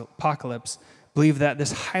 apocalypse, believed that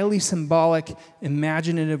this highly symbolic,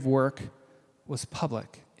 imaginative work was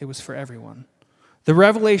public. It was for everyone. The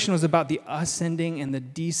revelation was about the ascending and the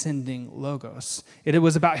descending Logos. It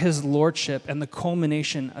was about his lordship and the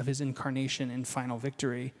culmination of his incarnation and final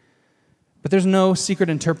victory. But there's no secret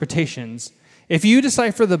interpretations. If you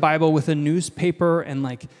decipher the Bible with a newspaper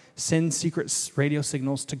and send secret radio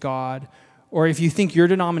signals to God, or if you think your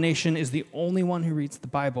denomination is the only one who reads the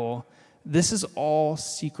Bible, this is all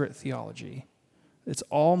secret theology. It's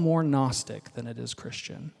all more Gnostic than it is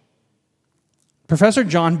Christian. Professor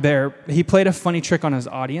John Bear, he played a funny trick on his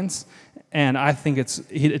audience, and I think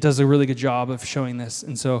it does a really good job of showing this,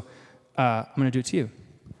 and so I'm going to do it to you.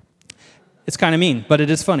 It's kind of mean, but it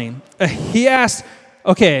is funny. He asked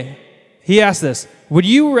this, would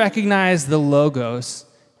you recognize the Logos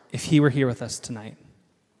if he were here with us tonight?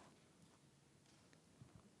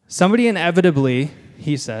 Somebody inevitably,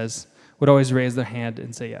 he says, would always raise their hand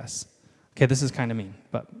and say yes. Okay, this is kind of mean,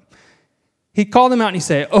 but he called them out and he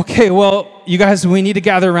said, okay, well, you guys, we need to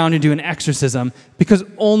gather around and do an exorcism because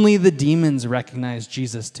only the demons recognize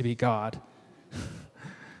Jesus to be God.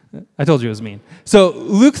 I told you it was mean. So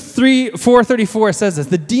Luke 4:34 says this,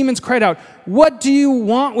 the demons cried out, what do you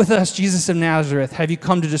want with us, Jesus of Nazareth? Have you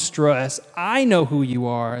come to destroy us? I know who you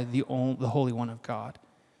are, the Holy One of God.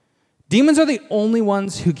 Demons are the only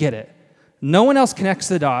ones who get it. No one else connects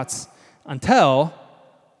the dots until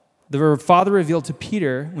the Father revealed to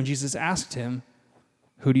Peter when Jesus asked him,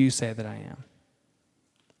 who do you say that I am?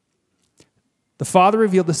 The Father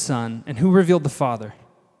revealed the Son, and who revealed the Father?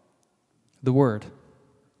 The Word.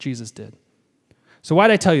 Jesus did. So why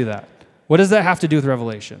did I tell you that? What does that have to do with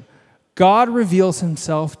revelation? God reveals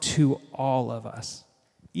himself to all of us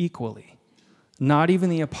equally. Not even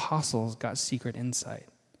the apostles got secret insight.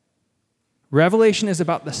 Revelation is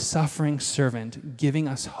about the suffering servant giving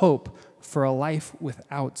us hope for a life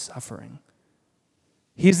without suffering.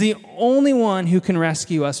 He's the only one who can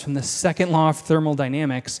rescue us from the second law of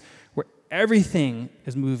thermodynamics, where everything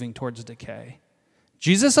is moving towards decay.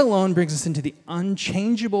 Jesus alone brings us into the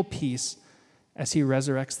unchangeable peace as he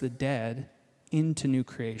resurrects the dead into new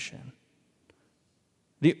creation.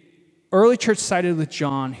 The early church sided with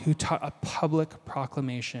John, who taught a public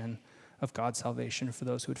proclamation of God's salvation for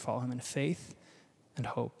those who would follow him in faith and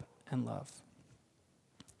hope and love.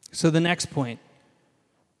 So the next point,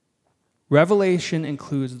 Revelation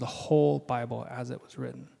includes the whole Bible as it was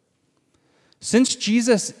written. Since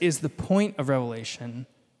Jesus is the point of Revelation,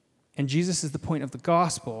 and Jesus is the point of the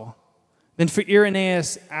gospel, then for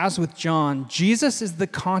Irenaeus, as with John, Jesus is the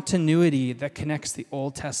continuity that connects the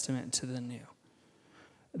Old Testament to the New.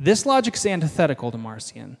 This logic is antithetical to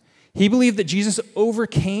Marcion. He believed that Jesus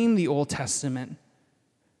overcame the Old Testament,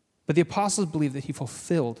 but the apostles believed that he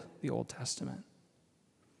fulfilled the Old Testament.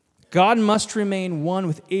 God must remain one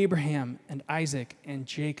with Abraham and Isaac and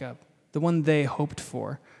Jacob, the one they hoped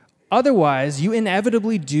for. Otherwise, you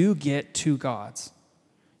inevitably do get two gods.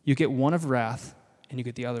 You get one of wrath, and you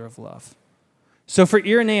get the other of love. So for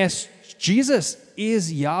Irenaeus, Jesus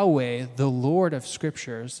is Yahweh, the Lord of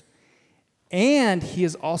Scriptures, and he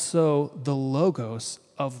is also the Logos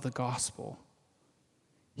of the gospel.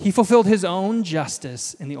 He fulfilled his own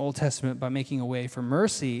justice in the Old Testament by making a way for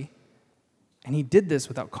mercy, and he did this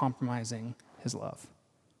without compromising his love.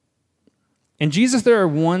 In Jesus, there are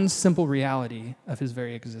one simple reality of his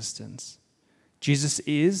very existence. Jesus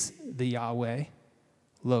is the Yahweh,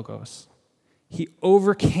 Logos. He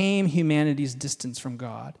overcame humanity's distance from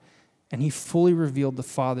God, and he fully revealed the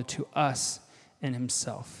Father to us and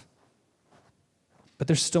himself. But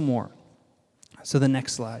there's still more. So the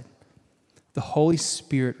next slide. The Holy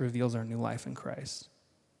Spirit reveals our new life in Christ.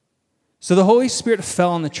 So the Holy Spirit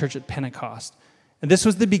fell on the church at Pentecost. And this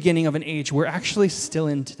was the beginning of an age we're actually still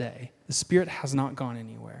in today. The Spirit has not gone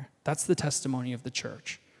anywhere. That's the testimony of the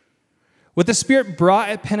church. What the Spirit brought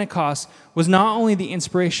at Pentecost was not only the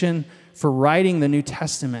inspiration for writing the New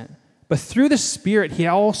Testament, but through the Spirit, he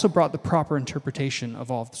also brought the proper interpretation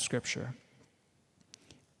of all of the Scripture.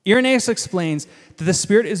 Irenaeus explains that the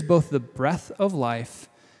Spirit is both the breath of life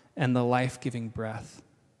and the life-giving breath.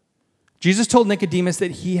 Jesus told Nicodemus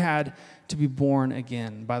that he had to be born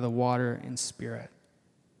again by the water and Spirit.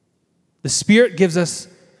 The Spirit gives us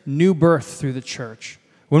new birth through the church.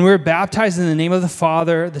 When we're baptized in the name of the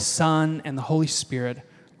Father, the Son, and the Holy Spirit,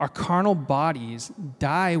 our carnal bodies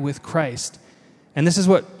die with Christ. And this is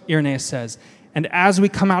what Irenaeus says. And as we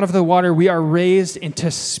come out of the water, we are raised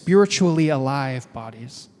into spiritually alive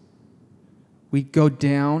bodies. We go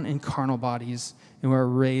down in carnal bodies, and we're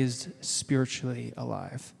raised spiritually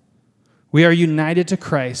alive. We are united to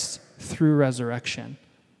Christ through resurrection.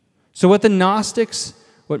 So what the Gnostics,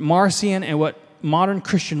 what Marcion, and what modern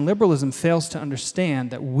Christian liberalism fails to understand,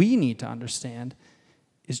 that we need to understand,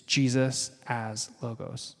 is Jesus as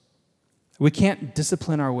Logos. We can't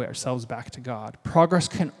discipline ourselves back to God. Progress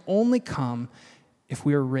can only come if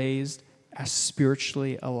we are raised as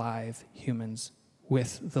spiritually alive humans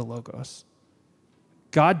with the Logos.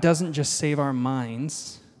 God doesn't just save our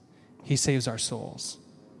minds, he saves our souls.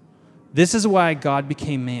 This is why God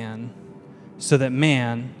became man, so that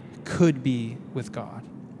man could be with God.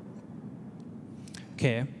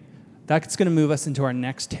 Okay, that's going to move us into our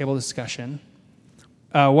next table discussion.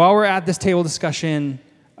 While we're at this table discussion,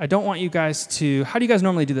 I don't want you guys to, how do you guys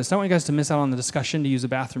normally do this? I don't want you guys to miss out on the discussion to use a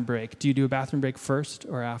bathroom break. Do you do a bathroom break first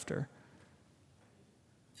or after?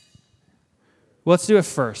 Well, let's do it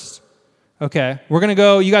first. Okay, we're going to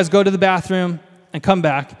go, you guys go to the bathroom and come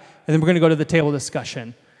back, and then we're going to go to the table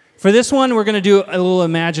discussion. For this one, we're going to do a little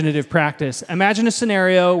imaginative practice. Imagine a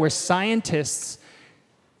scenario where scientists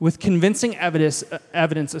with convincing evidence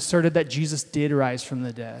asserted that Jesus did rise from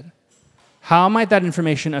the dead. How might that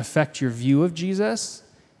information affect your view of Jesus?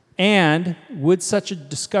 And would such a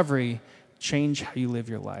discovery change how you live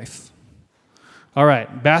your life? All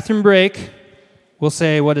right, bathroom break. We'll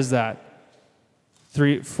say, what is that?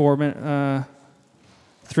 3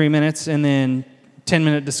 minutes, and then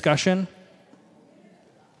 10-minute discussion.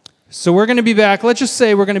 So we're going to be back. Let's just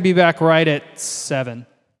say we're going to be back right at 7.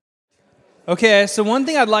 Okay, so one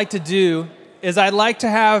thing I'd like to do is I'd like to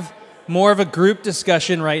have more of a group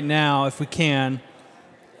discussion right now, if we can,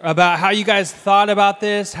 about how you guys thought about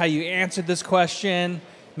this, how you answered this question.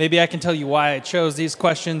 Maybe I can tell you why I chose these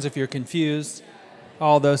questions if you're confused,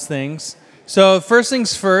 all those things. So first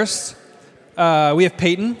things first, we have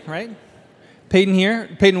Peyton, right? Peyton here.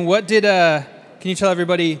 Peyton, can you tell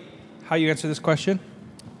everybody how you answer this question?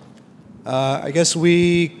 I guess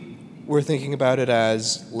we were thinking about it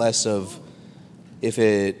as less of if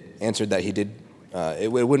it answered that he did,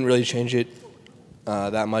 it wouldn't really change it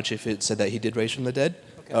that much if it said that he did rise from the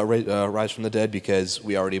dead, because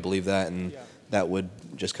we already believe that, and that would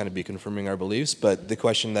just kind of be confirming our beliefs. But the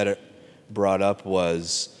question that it brought up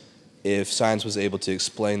was if science was able to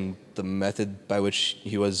explain the method by which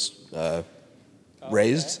he was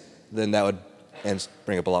raised, then that would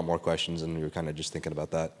bring up a lot more questions, and we were kind of just thinking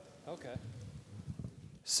about that. Okay.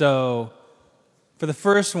 So, for the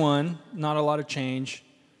first one, not a lot of change.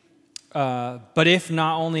 But if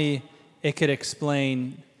not only it could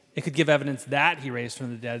give evidence that he raised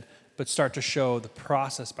from the dead, but start to show the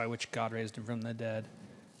process by which God raised him from the dead,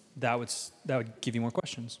 that would give you more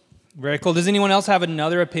questions. Very cool. Does anyone else have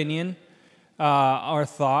another opinion or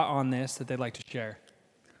thought on this that they'd like to share?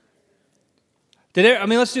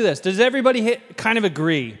 Let's do this. Does everybody kind of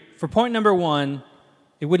agree? For point number 1,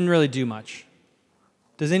 it wouldn't really do much.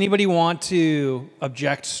 Does anybody want to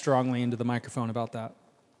object strongly into the microphone about that?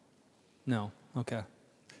 No? Okay.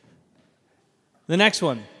 The next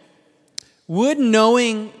one. Would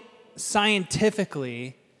knowing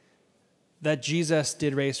scientifically that Jesus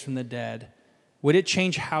did raise from the dead, would it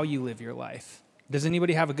change how you live your life? Does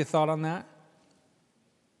anybody have a good thought on that?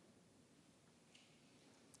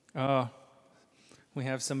 We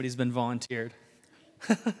have somebody's been volunteered.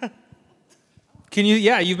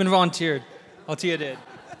 Yeah, you've been volunteered. Altia did.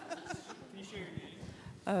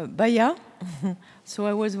 Baya. So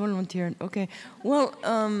I was volunteering. Okay. Well,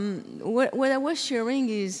 what I was sharing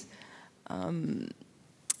is,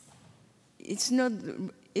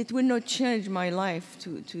 it will not change my life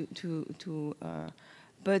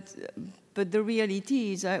but the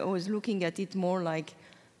reality is I was looking at it more like,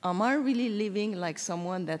 am I really living like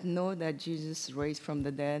someone that know that Jesus raised from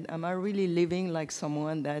the dead? Am I really living like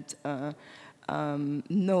someone that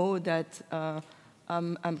know that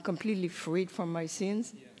I'm completely freed from my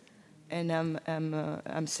sins, and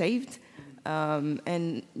I'm saved. And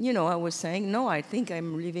I was saying, no, I think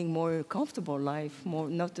I'm living more comfortable life, more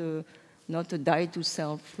not a die to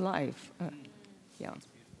self life. Yeah.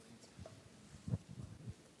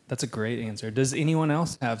 That's a great answer. Does anyone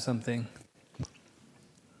else have something?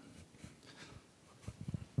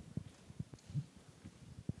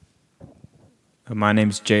 My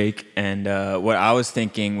name's Jake, and what I was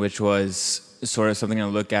thinking, which was sort of something to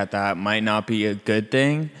look at that might not be a good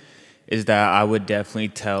thing, is that I would definitely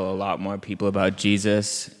tell a lot more people about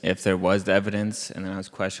Jesus if there was the evidence. And then I was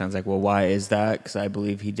questioning, I was like, well, why is that? Because I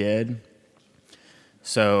believe he did.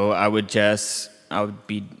 So I would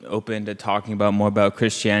be open to talking more about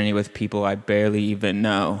Christianity with people I barely even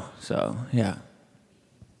know. So, yeah.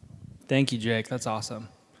 Thank you, Jake. That's awesome.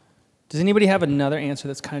 Does anybody have another answer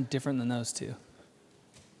that's kind of different than those two?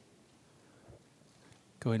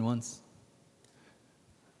 Going once.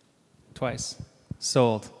 Twice.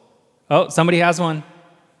 Sold. Oh, somebody has one.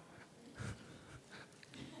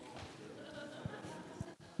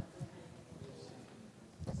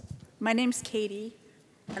 My name's Katie,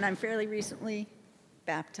 and I'm fairly recently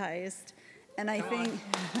baptized. And I think,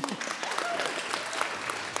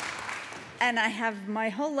 and I have my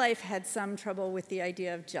whole life had some trouble with the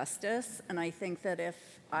idea of justice. And I think that if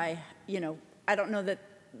I don't know that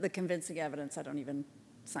the convincing evidence,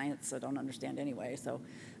 science I don't understand anyway.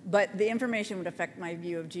 But the information would affect my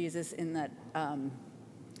view of Jesus in that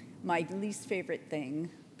my least favorite thing,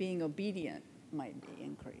 being obedient, might be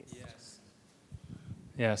increased.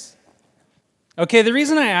 Yes. Okay, the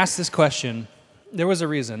reason I asked this question, there was a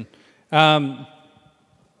reason.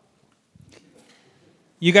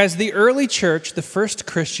 You guys, the early church, the first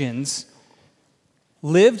Christians,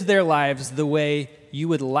 lived their lives the way you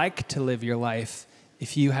would like to live your life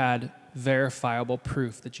if you had verifiable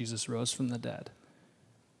proof that Jesus rose from the dead.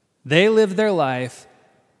 They lived their life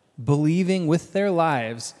believing with their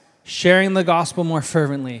lives, sharing the gospel more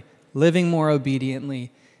fervently, living more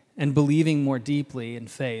obediently, and believing more deeply in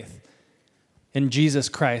faith in Jesus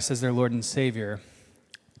Christ as their Lord and Savior.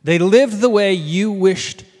 They lived the way you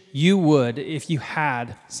wished you would if you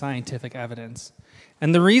had scientific evidence.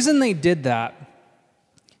 And the reason they did that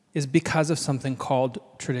is because of something called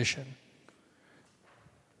tradition.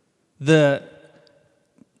 The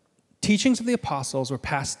teachings of the apostles were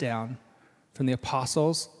passed down from the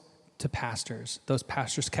apostles to pastors. Those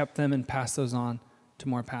pastors kept them and passed those on to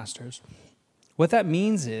more pastors. What that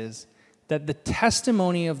means is that the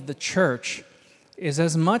testimony of the church is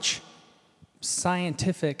as much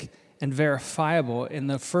scientific and verifiable in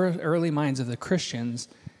the early minds of the Christians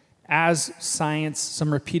as science, some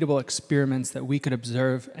repeatable experiments that we could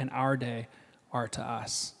observe in our day are to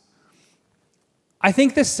us. I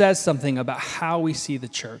think this says something about how we see the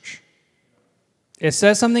church. It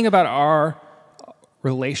says something about our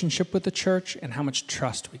relationship with the church and how much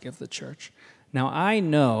trust we give the church. Now, I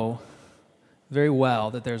know very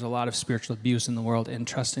well that there's a lot of spiritual abuse in the world, and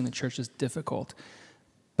trusting the church is difficult.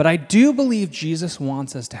 But I do believe Jesus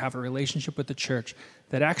wants us to have a relationship with the church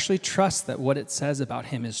that actually trusts that what it says about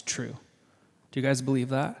him is true. Do you guys believe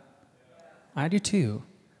that? I do too.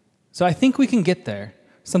 So I think we can get there.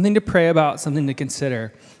 Something to pray about, something to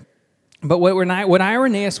consider. But what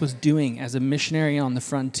Irenaeus was doing as a missionary on the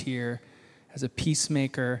frontier, as a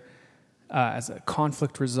peacemaker, as a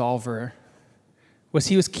conflict resolver, was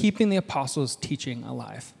he was keeping the apostles' teaching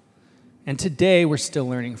alive. And today we're still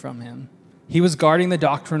learning from him. He was guarding the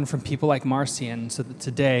doctrine from people like Marcion so that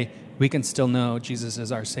today we can still know Jesus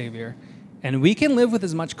is our Savior. And we can live with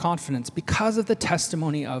as much confidence because of the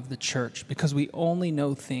testimony of the church, because we only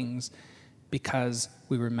know things because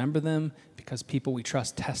we remember them, because people we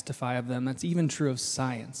trust testify of them. That's even true of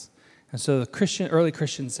science. And so the early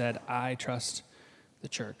Christians said, I trust the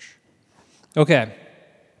church. Okay,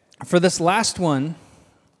 for this last one,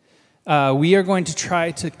 we are going to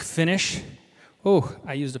try to finish. Oh,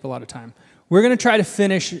 I used up a lot of time. We're going to try to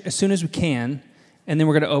finish as soon as we can, and then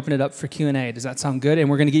we're going to open it up for Q&A. Does that sound good? And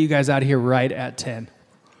we're going to get you guys out of here right at 10.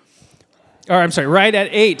 Or I'm sorry, right at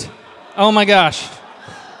 8. Oh my gosh.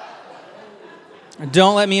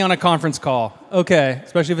 Don't let me on a conference call. Okay,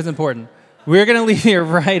 especially if it's important. We're going to leave here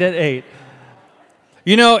right at 8.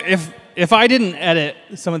 You know, if I didn't edit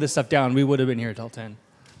some of this stuff down, we would have been here till 10.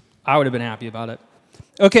 I would have been happy about it.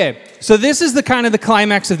 Okay, so this is the kind of the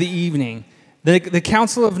climax of the evening. The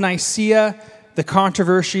Council of Nicaea, the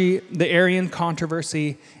controversy, the Arian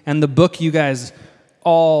controversy, and the book you guys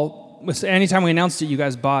all, anytime we announced it, you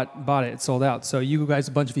guys bought it. It sold out. So you guys,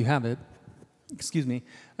 a bunch of you have it. Excuse me.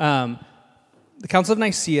 The Council of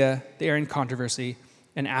Nicaea, the Arian controversy,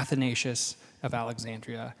 and Athanasius, of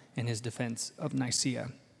Alexandria and his defense of Nicaea.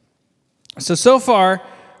 So far,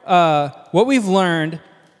 what we've learned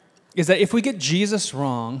is that if we get Jesus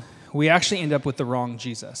wrong, we actually end up with the wrong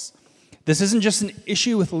Jesus. This isn't just an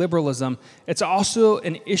issue with liberalism, it's also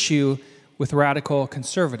an issue with radical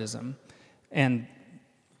conservatism and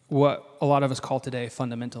what a lot of us call today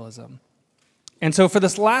fundamentalism. And so for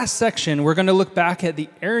this last section, we're going to look back at the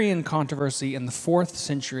Arian controversy in the 4th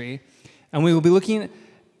century, and we will be looking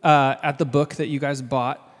at the book that you guys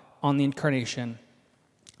bought on the Incarnation.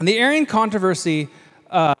 And the Arian controversy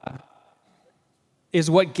is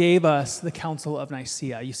what gave us the Council of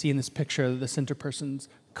Nicaea. You see in this picture the center person's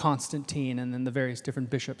Constantine and then the various different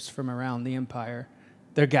bishops from around the empire.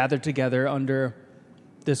 They're gathered together under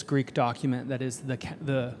this Greek document that is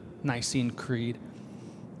the Nicene Creed.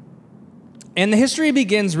 And the history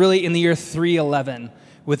begins really in the year 311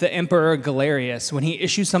 with the Emperor Galerius when he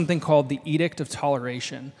issued something called the Edict of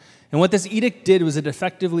Toleration. And what this edict did was it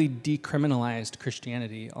effectively decriminalized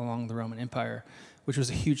Christianity along the Roman Empire, which was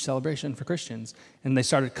a huge celebration for Christians, and they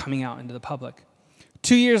started coming out into the public.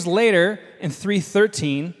 2 years later, in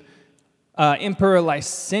 313, Emperor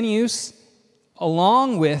Licinius,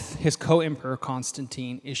 along with his co-emperor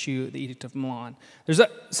Constantine, issued the Edict of Milan. There's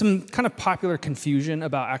some kind of popular confusion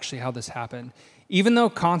about actually how this happened. Even though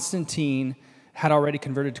Constantine had already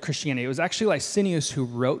converted to Christianity, it was actually Licinius who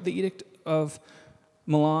wrote the Edict of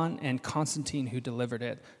Milan and Constantine who delivered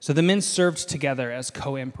it. So the men served together as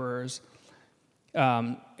co-emperors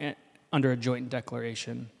under a joint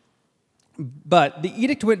declaration. But the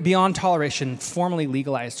edict went beyond toleration, formally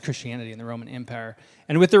legalized Christianity in the Roman Empire.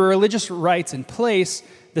 And with the religious rights in place,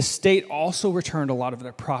 the state also returned a lot of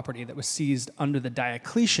their property that was seized under the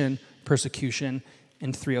Diocletian persecution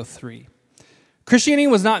in 303. Christianity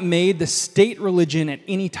was not made the state religion at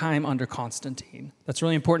any time under Constantine. That's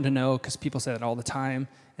really important to know because people say that all the time,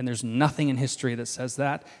 and there's nothing in history that says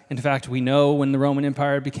that. In fact, we know when the Roman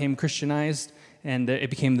Empire became Christianized and it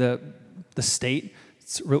became the state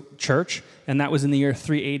church, and that was in the year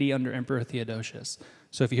 380 under Emperor Theodosius.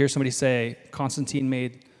 So if you hear somebody say Constantine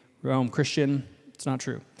made Rome Christian, it's not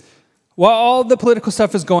true. While all the political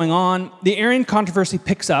stuff is going on, the Arian controversy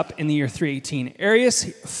picks up in the year 318. Arius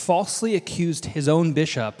falsely accused his own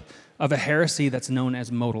bishop of a heresy that's known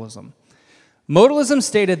as modalism. Modalism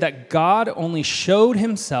stated that God only showed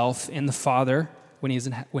himself in the Father when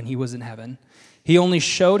he was in heaven. He only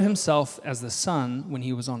showed himself as the Son when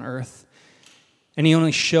he was on earth. And he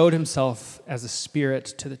only showed himself as a spirit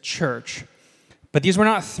to the church. But these were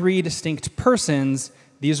not three distinct persons.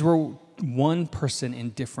 These were one person in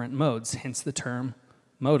different modes, hence the term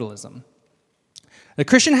modalism.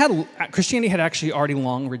 Christianity had actually already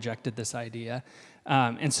long rejected this idea.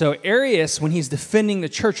 And so Arius, when he's defending the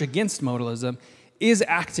church against modalism, is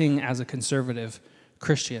acting as a conservative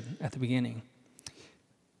Christian at the beginning.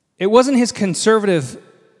 It wasn't his conservative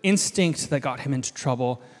instinct that got him into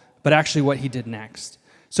trouble, but actually what he did next.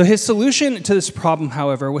 So his solution to this problem,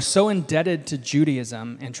 however, was so indebted to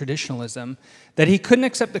Judaism and traditionalism that he couldn't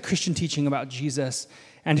accept the Christian teaching about Jesus,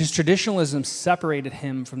 and his traditionalism separated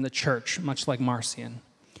him from the church, much like Marcion.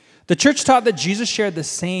 The church taught that Jesus shared the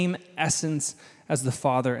same essence as the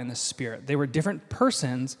Father and the Spirit. They were different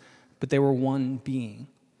persons, but they were one being.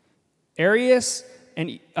 Arius,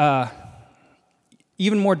 and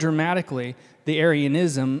even more dramatically, the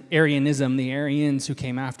Arianism, the Arians who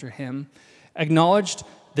came after him, acknowledged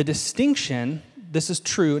the distinction, this is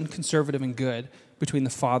true and conservative and good, between the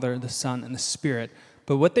Father, the Son, and the Spirit.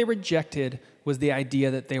 But what they rejected was the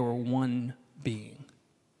idea that they were one being.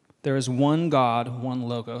 There is one God, one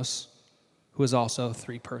Logos, who is also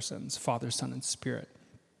three persons, Father, Son, and Spirit.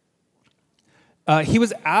 He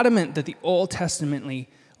was adamant that the Old Testament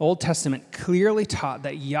clearly taught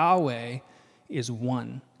that Yahweh is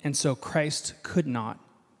one, and so Christ could not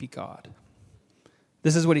be God.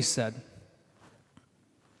 This is what he said.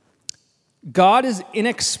 God is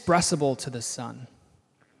inexpressible to the Son,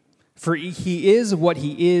 for he is what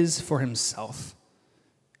he is for himself,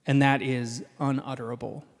 and that is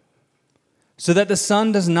unutterable. So that the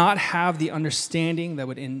Son does not have the understanding that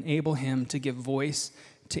would enable him to give voice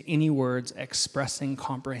to any words expressing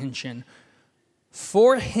comprehension.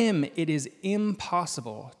 For him, it is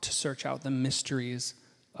impossible to search out the mysteries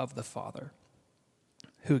of the Father,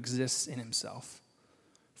 who exists in himself.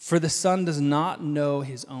 For the Son does not know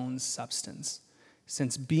his own substance,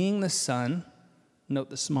 since being the Son, note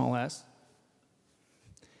the small s,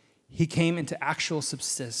 he came into actual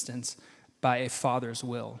subsistence by a Father's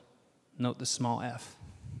will, note the small f.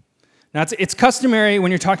 Now, it's customary when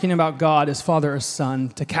you're talking about God as Father or Son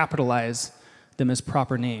to capitalize them as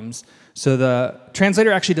proper names. So the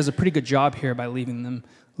translator actually does a pretty good job here by leaving them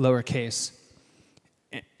lowercase.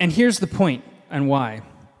 And here's the point and why.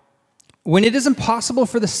 When it is impossible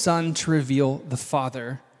for the Son to reveal the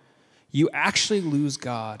Father, you actually lose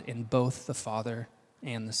God in both the Father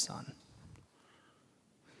and the Son.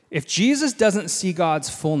 If Jesus doesn't see God's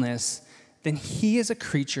fullness, then he is a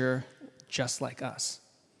creature just like us.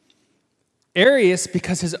 Arius,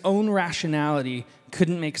 because his own rationality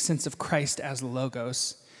couldn't make sense of Christ as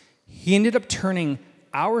Logos, he ended up turning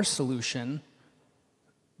our solution,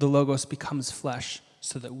 the Logos becomes flesh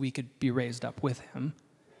so that we could be raised up with him,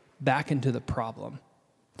 back into the problem.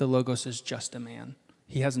 The Logos is just a man.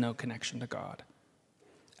 He has no connection to God.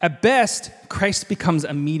 At best, Christ becomes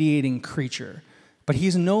a mediating creature, but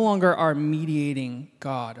he's no longer our mediating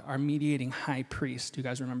God, our mediating high priest. You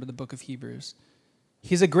guys remember the book of Hebrews?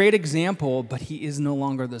 He's a great example, but he is no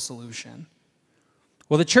longer the solution.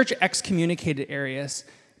 Well, the church excommunicated Arius,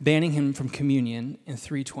 banning him from communion in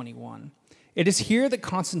 321. It is here that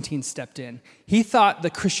Constantine stepped in. He thought the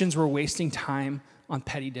Christians were wasting time on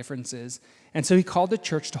petty differences, and so he called the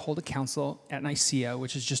church to hold a council at Nicaea,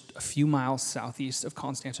 which is just a few miles southeast of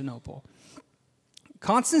Constantinople.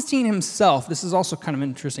 Constantine himself, this is also kind of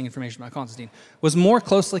interesting information about Constantine, was more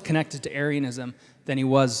closely connected to Arianism than he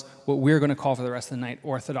was what we're going to call for the rest of the night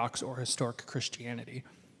Orthodox or historic Christianity.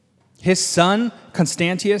 His son,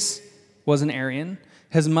 Constantius, was an Arian.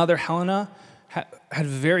 His mother, Helena, had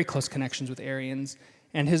very close connections with Arians,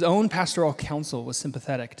 and his own pastoral council was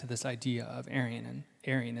sympathetic to this idea of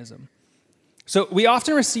Arianism. So we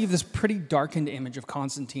often receive this pretty darkened image of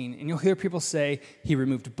Constantine, and you'll hear people say he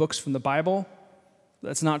removed books from the Bible.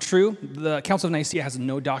 That's not true. The Council of Nicaea has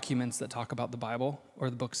no documents that talk about the Bible or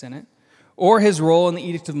the books in it. Or his role in the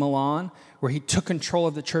Edict of Milan, where he took control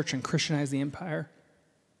of the church and Christianized the empire.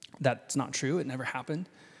 That's not true. It never happened.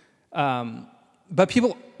 But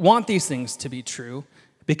people want these things to be true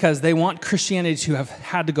because they want Christianity to have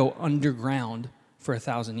had to go underground for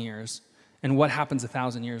 1,000 years. And what happens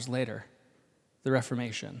 1,000 years later? The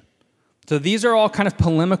Reformation. So these are all kind of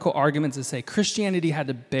polemical arguments that say Christianity had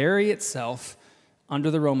to bury itself under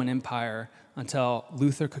the Roman Empire until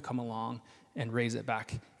Luther could come along and raise it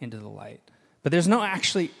back into the light. But there's no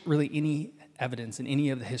actually really any evidence in any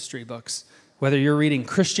of the history books, whether you're reading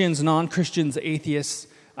Christians, non-Christians, atheists.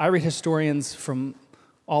 I read historians from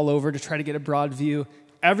all over to try to get a broad view.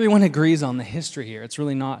 Everyone agrees on the history here. It's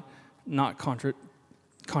really not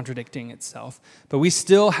contradicting itself. But we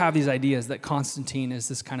still have these ideas that Constantine is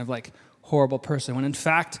this kind of like horrible person, when in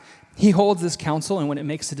fact, he holds this council, and when it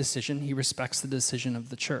makes a decision, he respects the decision of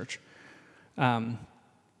the church.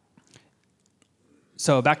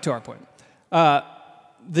 So back to our point.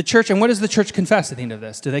 The church, and what does the church confess at the end of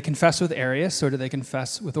this? Do they confess with Arius or do they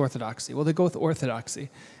confess with orthodoxy? Well, they go with orthodoxy.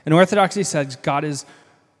 And orthodoxy says God is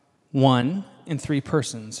one in three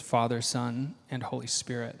persons, Father, Son, and Holy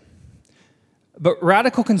Spirit. But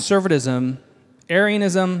radical conservatism,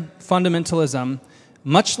 Arianism, fundamentalism,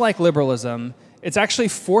 much like liberalism, it's actually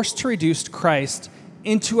forced to reduce Christ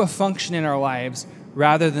into a function in our lives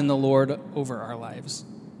rather than the Lord over our lives.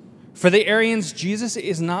 For the Arians, Jesus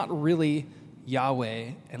is not really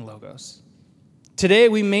Yahweh and Logos. Today,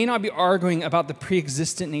 we may not be arguing about the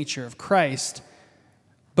pre-existent nature of Christ,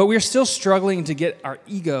 but we're still struggling to get our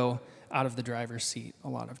ego out of the driver's seat a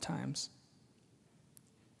lot of times.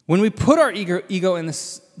 When we put our ego in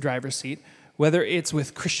this driver's seat, whether it's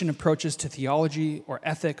with Christian approaches to theology or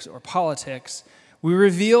ethics or politics, we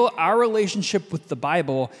reveal our relationship with the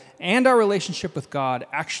Bible and our relationship with God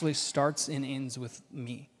actually starts and ends with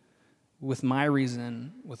me, with my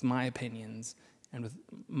reason, with my opinions, and with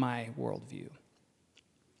my worldview.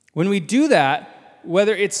 When we do that,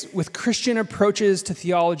 whether it's with Christian approaches to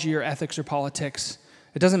theology or ethics or politics,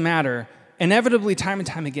 it doesn't matter. Inevitably, time and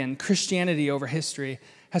time again, Christianity over history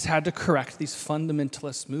has had to correct these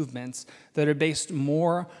fundamentalist movements that are based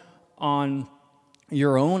more on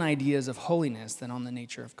your own ideas of holiness than on the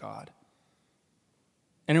nature of God.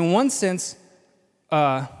 And in one sense,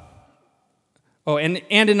 and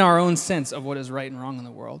in our own sense of what is right and wrong in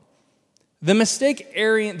the world. The mistake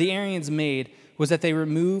the Arians made was that they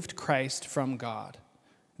removed Christ from God.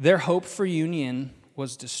 Their hope for union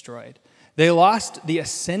was destroyed. They lost the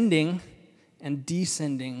ascending and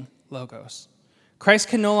descending Logos. Christ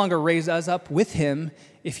can no longer raise us up with him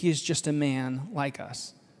if he is just a man like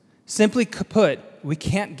us. Simply put, we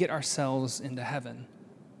can't get ourselves into heaven.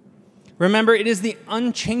 Remember, it is the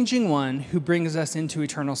unchanging one who brings us into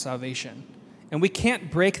eternal salvation. And we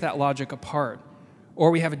can't break that logic apart,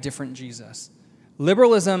 or we have a different Jesus.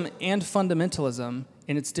 Liberalism and fundamentalism,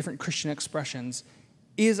 in its different Christian expressions,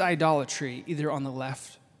 is idolatry, either on the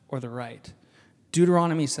left or the right.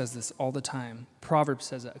 Deuteronomy says this all the time. Proverbs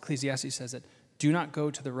says it. Ecclesiastes says it. Do not go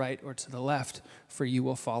to the right or to the left, for you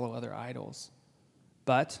will follow other idols.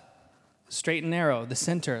 But straight and narrow, the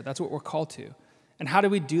center, that's what we're called to. And how do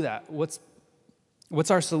we do that? What's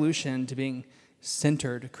our solution to being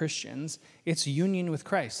centered Christians? It's union with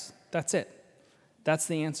Christ. That's it. That's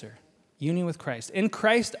the answer. Union with Christ. In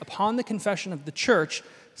Christ, upon the confession of the church,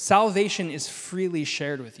 salvation is freely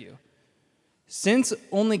shared with you. Since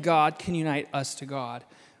only God can unite us to God,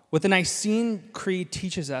 what the Nicene Creed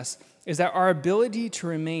teaches us is that our ability to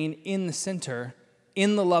remain in the center,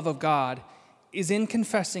 in the love of God, is in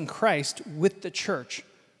confessing Christ with the church,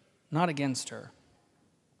 not against her.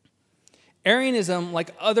 Arianism,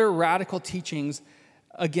 like other radical teachings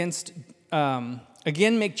again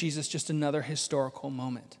make Jesus just another historical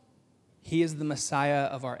moment. He is the Messiah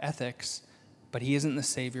of our ethics, but he isn't the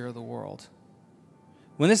Savior of the world.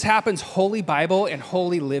 When this happens, Holy Bible and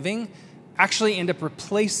holy living actually end up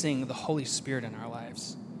replacing the Holy Spirit in our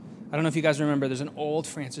lives. I don't know if you guys remember, there's an old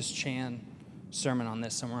Francis Chan sermon on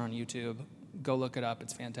this somewhere on YouTube. Go look it up,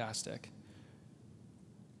 it's fantastic.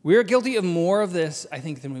 We are guilty of more of this, I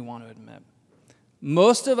think, than we want to admit.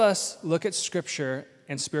 Most of us look at Scripture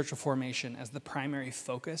and spiritual formation as the primary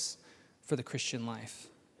focus for the Christian life.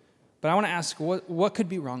 But I want to ask, what could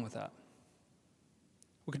be wrong with that?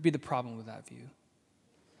 What could be the problem with that view?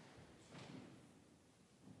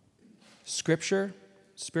 Scripture,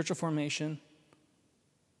 spiritual formation.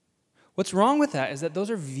 What's wrong with that is that those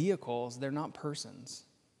are vehicles, they're not persons.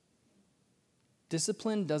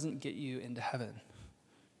 Discipline doesn't get you into heaven.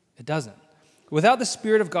 It doesn't. Without the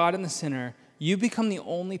Spirit of God in the center, you become the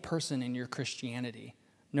only person in your Christianity,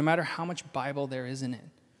 no matter how much Bible there is in it.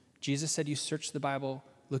 Jesus said, you search the Bible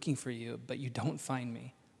looking for you, but you don't find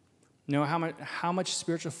me. No matter how much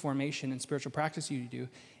spiritual formation and spiritual practice you do,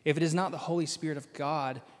 if it is not the Holy Spirit of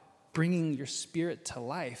God bringing your spirit to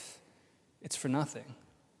life, it's for nothing.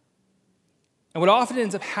 And what often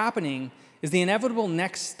ends up happening is the inevitable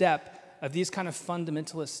next step of these kind of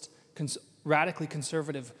fundamentalist, radically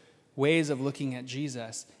conservative ways of looking at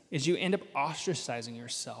Jesus is you end up ostracizing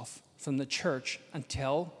yourself from the church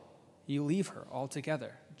until you leave her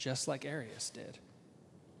altogether, just like Arius did.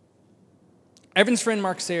 Evan's friend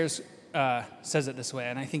Mark Sayers says it this way,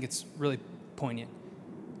 and I think it's really poignant.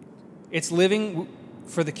 It's living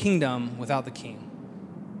for the kingdom without the king.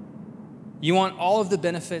 You want all of the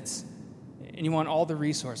benefits and you want all the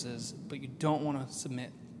resources, but you don't want to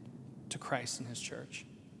submit to Christ and his church.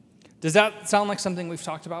 Does that sound like something we've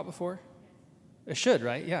talked about before? It should,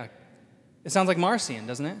 right? Yeah. It sounds like Marcion,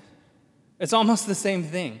 doesn't it? It's almost the same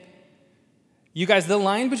thing. You guys, the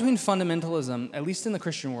line between fundamentalism, at least in the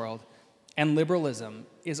Christian world, and liberalism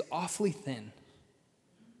is awfully thin.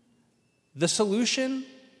 The solution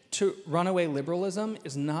to runaway liberalism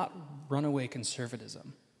is not runaway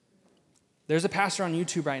conservatism. There's a pastor on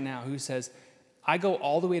YouTube right now who says, I go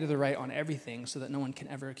all the way to the right on everything so that no one can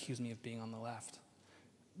ever accuse me of being on the left.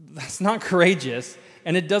 That's not courageous,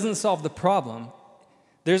 and it doesn't solve the problem.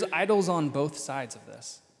 There's idols on both sides of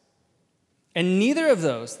this. And neither of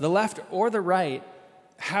those, the left or the right,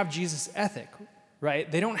 have Jesus' ethic,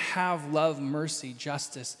 right? They don't have love, mercy,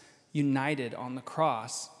 justice united on the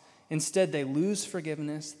cross. Instead, they lose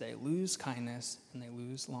forgiveness, they lose kindness, and they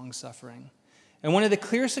lose long-suffering. And one of the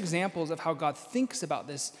clearest examples of how God thinks about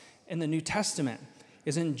this in the New Testament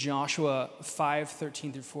is in Joshua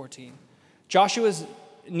 5:13-14. Joshua's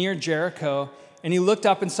near Jericho, and he looked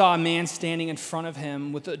up and saw a man standing in front of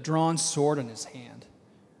him with a drawn sword in his hand.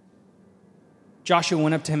 Joshua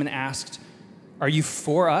went up to him and asked, "Are you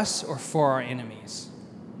for us or for our enemies?"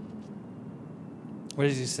 What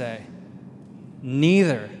does he say?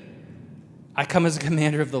 "Neither. I come as a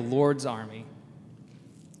commander of the Lord's army."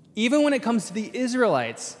 Even when it comes to the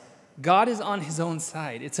Israelites, God is on his own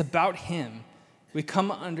side. It's about him. We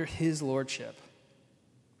come under his lordship.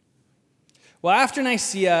 Well, after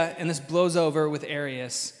Nicaea, and this blows over with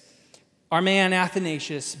Arius, our man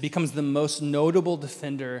Athanasius becomes the most notable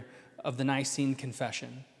defender of the Nicene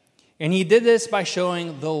Confession. And he did this by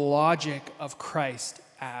showing the logic of Christ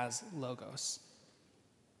as Logos.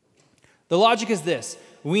 The logic is this: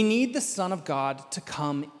 we need the Son of God to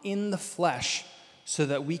come in the flesh so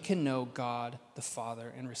that we can know God the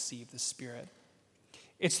Father and receive the Spirit.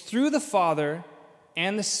 It's through the Father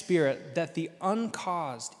and the Spirit that the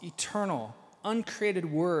uncaused, eternal, uncreated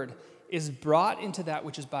Word is brought into that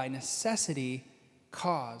which is by necessity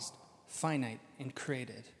caused, finite, and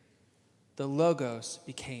created. The Logos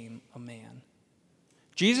became a man.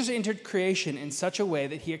 Jesus entered creation in such a way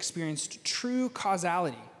that he experienced true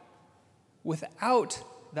causality without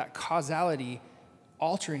that causality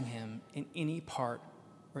altering him in any part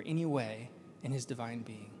or any way in his divine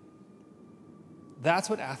being. That's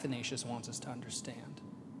what Athanasius wants us to understand.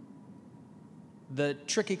 The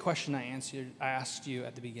tricky question I asked you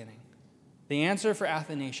at the beginning. The answer for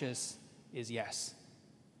Athanasius is yes.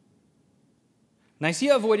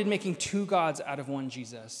 Nicaea avoided making two gods out of one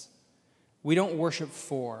Jesus. We don't worship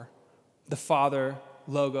four, the Father,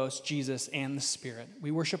 Logos, Jesus, and the Spirit.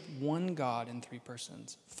 We worship one God in three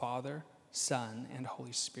persons, Father, Son, and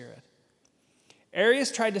Holy Spirit.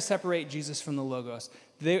 Arius tried to separate Jesus from the Logos.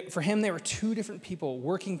 For him, they were two different people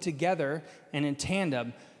working together and in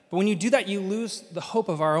tandem. But when you do that, you lose the hope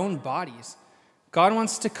of our own bodies. God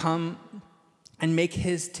wants to come and make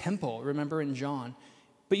his temple, remember in John.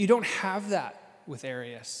 But you don't have that with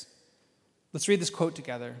Arius. Let's read this quote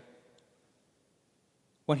together.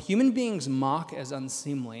 When human beings mock as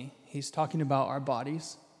unseemly, he's talking about our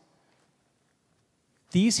bodies,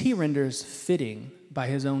 these he renders fitting by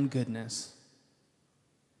his own goodness.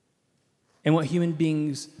 And what human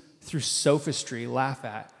beings through sophistry laugh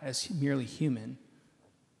at as merely human,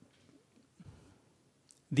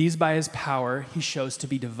 these by his power he shows to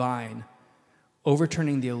be divine,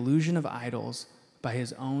 overturning the illusion of idols by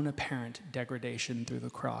his own apparent degradation through the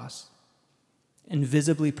cross, and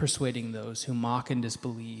visibly persuading those who mock and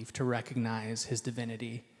disbelieve to recognize his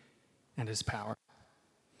divinity and his power.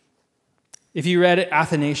 If you read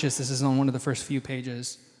Athanasius, this is on one of the first few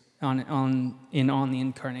pages on the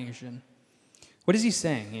Incarnation. What is he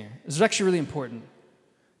saying here? This is actually really important.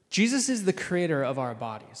 Jesus is the creator of our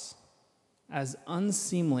bodies. As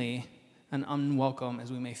unseemly and unwelcome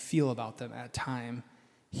as we may feel about them at time,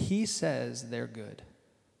 he says they're good.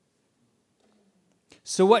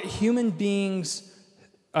 So what human beings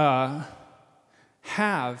have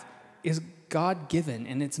is God-given,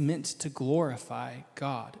 and it's meant to glorify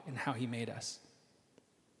God in how he made us.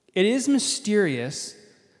 It is mysterious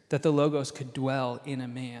that the Logos could dwell in a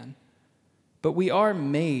man, but we are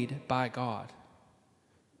made by God.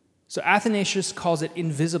 So Athanasius calls it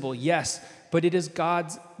invisible, yes, but it is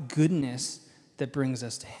God's goodness that brings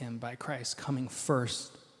us to him by Christ coming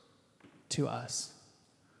first to us.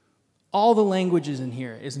 All the languages in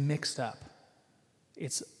here is mixed up.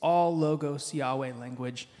 It's all Logos Yahweh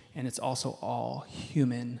language, and it's also all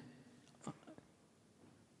human,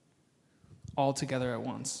 all together at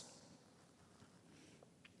once.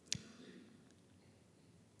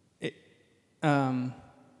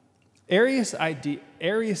 Arius'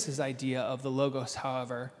 idea of the Logos,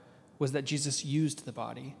 however, was that Jesus used the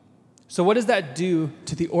body. So what does that do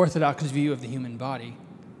to the Orthodox view of the human body?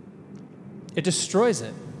 It destroys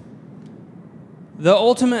it. The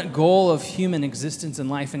ultimate goal of human existence and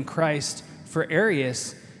life in Christ for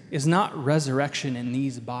Arius is not resurrection in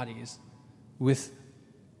these bodies with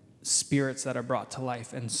spirits that are brought to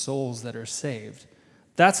life and souls that are saved.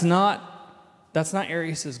 That's not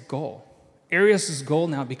Arius' goal. Arius' goal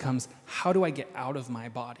now becomes, how do I get out of my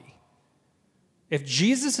body? If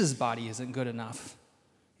Jesus' body isn't good enough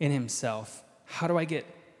in himself, how do I get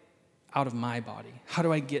out of my body? How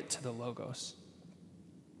do I get to the Logos?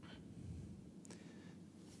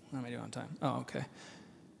 How am I doing on time? Oh, okay.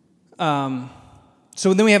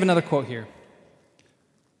 So then we have another quote here.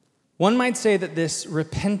 One might say that this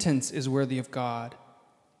repentance is worthy of God,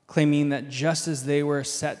 claiming that just as they were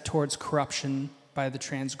set towards corruption by the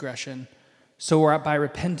transgression, so by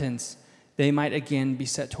repentance they might again be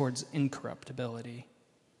set towards incorruptibility.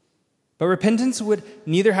 But repentance would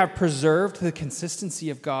neither have preserved the consistency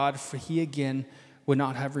of God, for he again would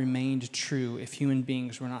not have remained true if human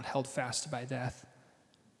beings were not held fast by death.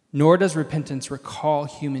 Nor does repentance recall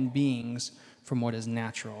human beings from what is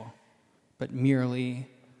natural, but merely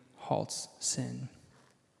halts sin.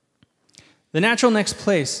 The natural next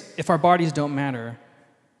place, if our bodies don't matter,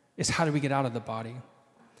 is how do we get out of the body?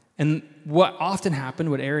 And what often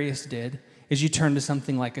happened, what Arius did, is you turn to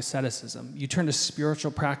something like asceticism. You turn to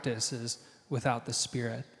spiritual practices without the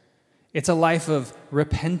Spirit. It's a life of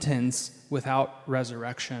repentance without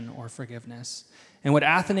resurrection or forgiveness. And what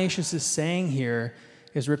Athanasius is saying here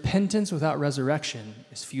is repentance without resurrection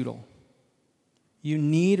is futile. You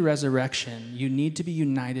need resurrection. You need to be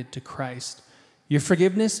united to Christ. Your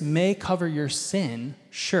forgiveness may cover your sin,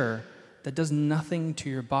 sure. That does nothing to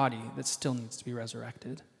your body that still needs to be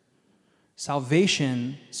resurrected.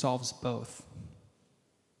 Salvation solves both.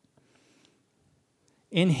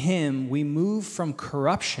 In him, we move from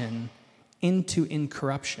corruption into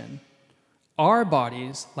incorruption. Our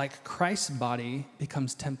bodies, like Christ's body,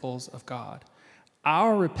 becomes temples of God.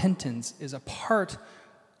 Our repentance is a part,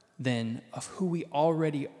 then, of who we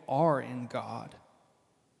already are in God.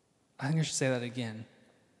 I think I should say that again.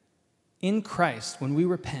 In Christ, when we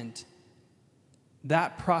repent,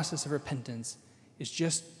 that process of repentance is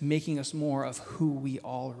just making us more of who we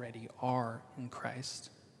already are in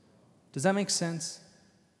Christ. Does that make sense?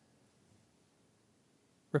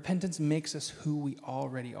 Repentance makes us who we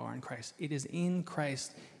already are in Christ. It is in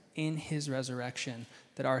Christ, in his resurrection,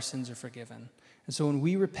 that our sins are forgiven. And so when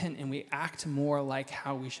we repent and we act more like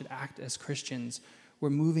how we should act as Christians,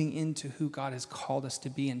 we're moving into who God has called us to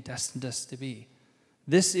be and destined us to be.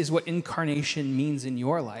 This is what incarnation means in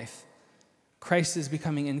your life. Christ is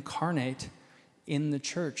becoming incarnate in the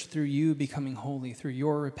church through you becoming holy, through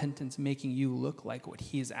your repentance making you look like what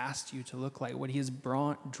he has asked you to look like, what he is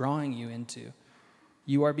drawing you into.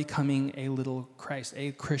 You are becoming a little Christ,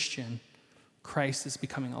 a Christian. Christ is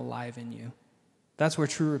becoming alive in you. That's where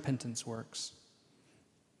true repentance works.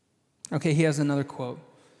 Okay, he has another quote.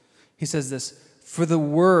 He says this, "For the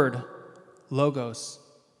word, logos,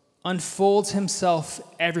 unfolds himself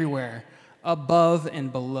everywhere, above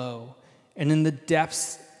and below, and in the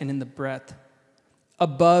depths and in the breadth,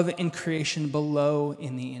 above in creation, below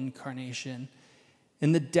in the incarnation,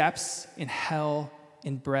 in the depths, in hell,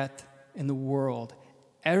 in breadth, in the world.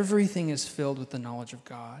 Everything is filled with the knowledge of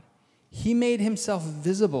God. He made himself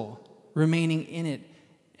visible, remaining in it,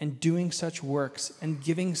 and doing such works, and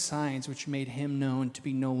giving signs which made him known to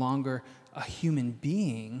be no longer a human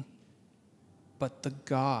being, but the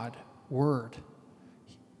God Word."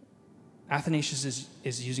 Athanasius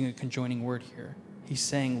is using a conjoining word here. He's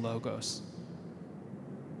saying logos.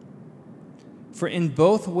 "For in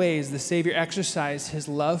both ways the Savior exercised his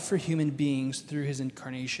love for human beings through his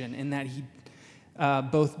incarnation, in that he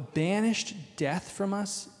both banished death from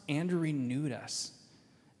us and renewed us.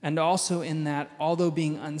 And also in that, although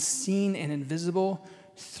being unseen and invisible,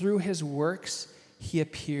 through his works he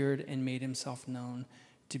appeared and made himself known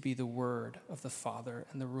to be the Word of the Father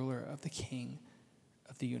and the ruler of the King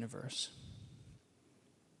of the universe."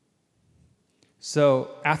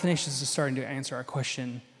 So Athanasius is starting to answer our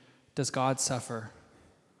question, does God suffer?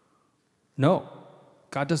 No,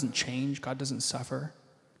 God doesn't change, God doesn't suffer.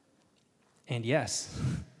 And yes,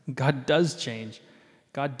 God does change.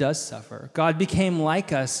 God does suffer. God became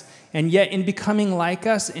like us, and yet in becoming like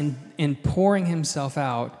us, in pouring himself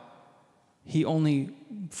out, he only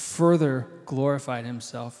further glorified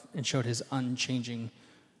himself and showed his unchanging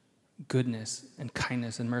goodness and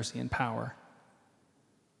kindness and mercy and power.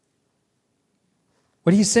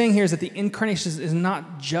 What he's saying here is that the incarnation is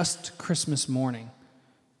not just Christmas morning.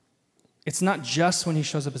 It's not just when he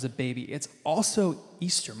shows up as a baby. It's also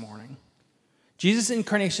Easter morning. Jesus'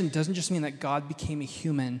 incarnation doesn't just mean that God became a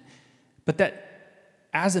human, but that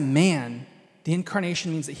as a man, the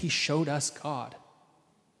incarnation means that he showed us God.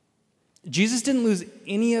 Jesus didn't lose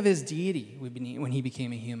any of his deity when he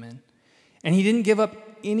became a human, and he didn't give up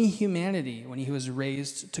any humanity when he was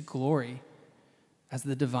raised to glory as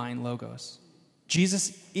the divine Logos.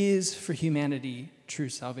 Jesus is for humanity true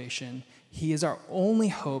salvation. He is our only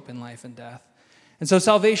hope in life and death. And so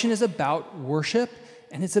salvation is about worship,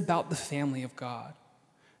 and it's about the family of God.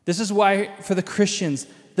 This is why, for the Christians,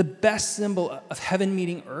 the best symbol of heaven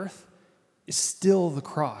meeting earth is still the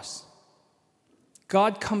cross.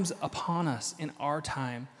 God comes upon us in our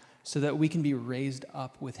time so that we can be raised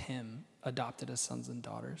up with him, adopted as sons and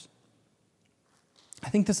daughters. I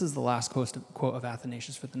think this is the last quote of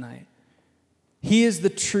Athanasius for the night. "He is the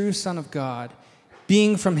true Son of God,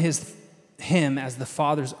 being from him as the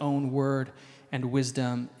Father's own word and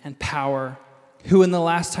wisdom and power, who in the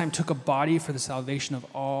last time took a body for the salvation of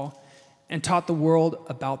all and taught the world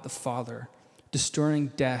about the Father, destroying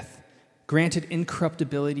death, granted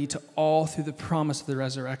incorruptibility to all through the promise of the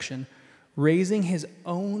resurrection, raising his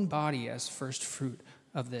own body as first fruit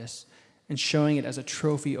of this, and showing it as a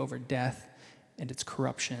trophy over death and its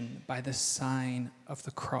corruption by the sign of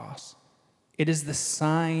the cross. It is the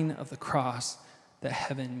sign of the cross that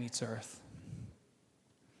heaven meets earth."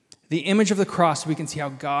 The image of the cross, we can see how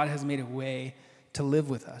God has made a way to live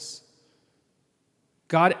with us.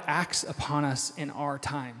 God acts upon us in our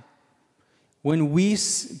time. When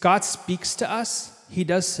God speaks to us, he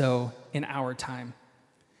does so in our time.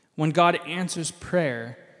 When God answers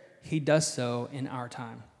prayer, he does so in our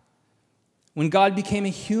time. When God became a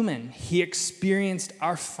human, he experienced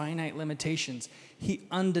our finite limitations. He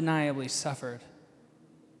undeniably suffered.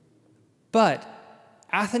 But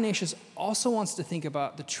Athanasius also wants to think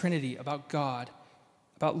about the Trinity, about God,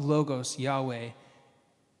 about Logos, Yahweh,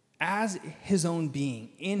 as his own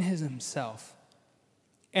being, in his himself.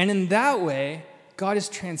 And in that way, God is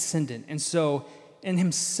transcendent. And so in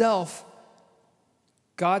himself,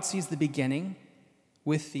 God sees the beginning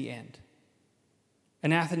with the end.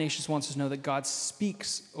 And Athanasius wants us to know that God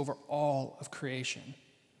speaks over all of creation.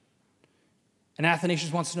 And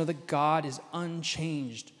Athanasius wants to know that God is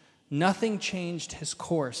unchanged, Nothing changed his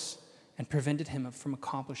course and prevented him from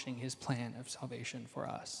accomplishing his plan of salvation for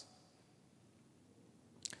us.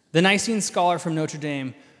 The Nicene scholar from Notre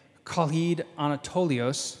Dame, Khalid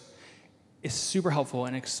Anatolios, is super helpful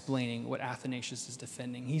in explaining what Athanasius is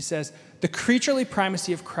defending. He says, the creaturely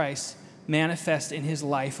primacy of Christ, manifest in his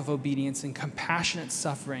life of obedience and compassionate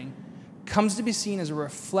suffering, comes to be seen as a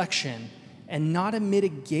reflection and not a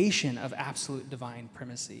mitigation of absolute divine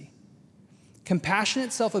primacy.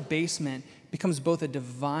 Compassionate self-abasement becomes both a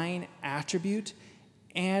divine attribute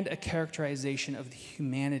and a characterization of the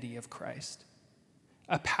humanity of Christ.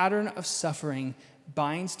 A pattern of suffering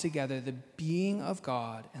binds together the being of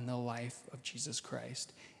God and the life of Jesus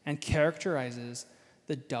Christ and characterizes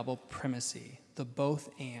the double primacy, the both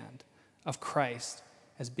and, of Christ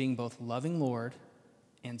as being both loving Lord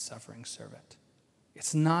and suffering servant.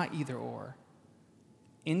 It's not either or.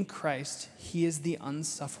 In Christ, he is the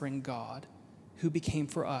unsuffering God who became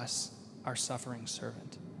for us our suffering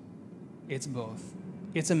servant. It's both.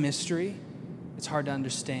 It's a mystery. It's hard to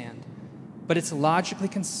understand. But it's logically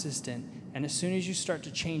consistent, and as soon as you start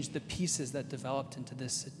to change the pieces that developed into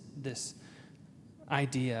this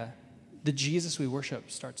idea, the Jesus we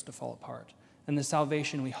worship starts to fall apart, and the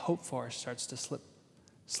salvation we hope for starts to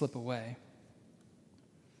slip away.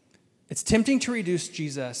 It's tempting to reduce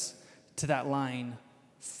Jesus to that line,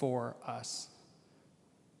 for us,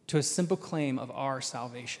 to a simple claim of our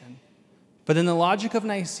salvation. But in the logic of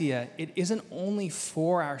Nicaea, it isn't only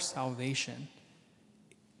for our salvation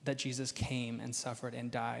that Jesus came and suffered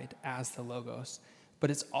and died as the Logos, but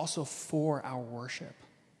it's also for our worship.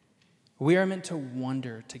 We are meant to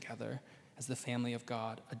wonder together as the family of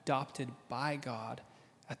God, adopted by God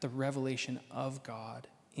at the revelation of God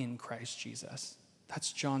in Christ Jesus.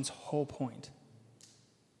 That's John's whole point.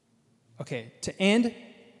 Okay, to end,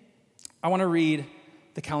 I want to read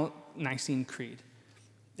the Nicene Creed.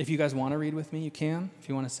 If you guys want to read with me, you can. If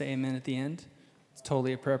you want to say amen at the end, it's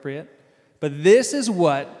totally appropriate. But this is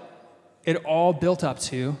what it all built up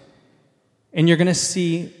to, and you're going to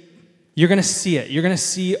see it. You're going to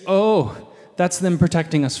see, oh, that's them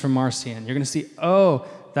protecting us from Marcion. You're going to see, oh,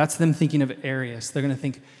 that's them thinking of Arius. You're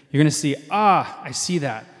going to see, I see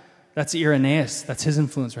that. That's Irenaeus. That's his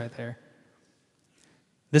influence right there.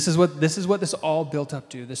 This is what this all built up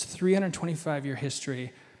to, this 325-year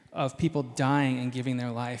history of people dying and giving their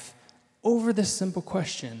life over this simple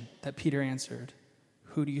question that Peter answered: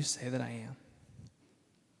 who do you say that I am?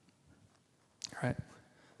 All right.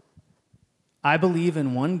 I believe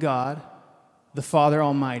in one God, the Father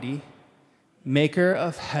Almighty, maker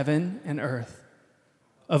of heaven and earth,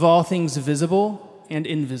 of all things visible and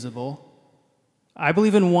invisible. I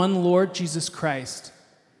believe in one Lord Jesus Christ,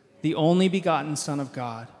 the only begotten Son of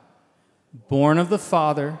God, born of the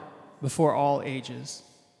Father before all ages,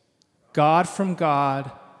 God from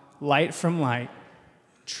God, light from light,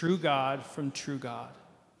 true God from true God,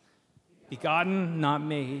 begotten, not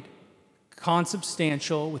made,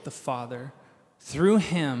 consubstantial with the Father. Through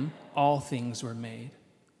him all things were made.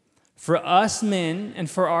 For us men and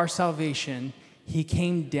for our salvation, he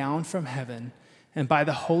came down from heaven, and by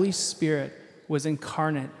the Holy Spirit was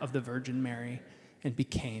incarnate of the Virgin Mary and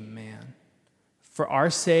became man. For our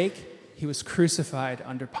sake, he was crucified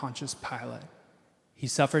under Pontius Pilate. He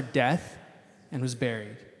suffered death and was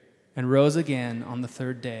buried, and rose again on the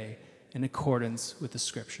third day in accordance with the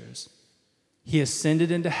Scriptures. He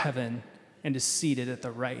ascended into heaven and is seated at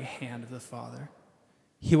the right hand of the Father.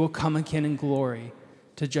 He will come again in glory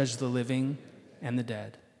to judge the living and the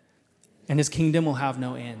dead, and his kingdom will have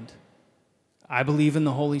no end. I believe in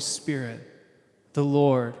the Holy Spirit, the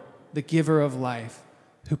Lord, the giver of life,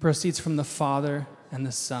 who proceeds from the Father and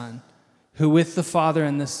the Son, who with the Father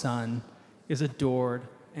and the Son is adored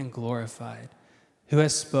and glorified, who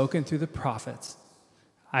has spoken through the prophets.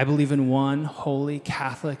 I believe in one holy,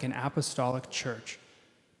 Catholic, and apostolic church.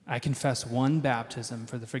 I confess one baptism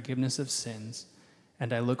for the forgiveness of sins,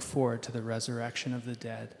 and I look forward to the resurrection of the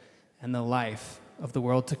dead and the life of the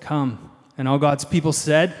world to come. And all God's people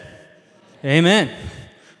said, amen.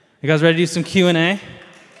 You guys ready to do some Q&A?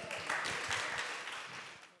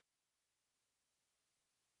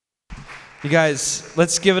 You guys,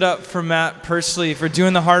 let's give it up for Matt Pursley for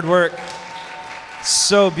doing the hard work.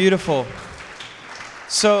 So beautiful.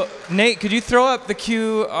 So, Nate, could you throw up the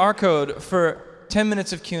QR code for 10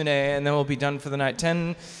 minutes of Q&A, and then we'll be done for the night.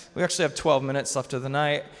 We actually have 12 minutes left of the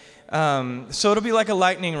night. So it'll be like a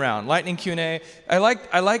lightning round, lightning Q&A. I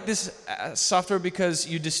like this software because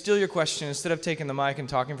you distill your question. Instead of taking the mic and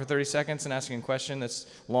talking for 30 seconds and asking a question that's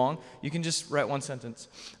long, you can just write one sentence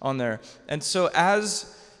on there. And so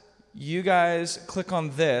as you guys click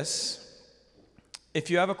on this, if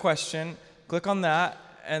you have a question, click on that,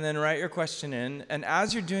 and then write your question in. And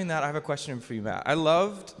as you're doing that, I have a question for you, Matt. I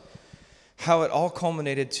loved how it all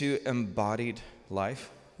culminated to embodied life.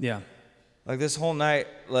 Yeah. Like this whole night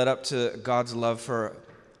led up to God's love for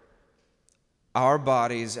our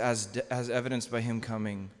bodies as evidenced by him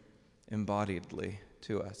coming embodiedly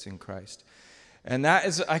to us in Christ. And that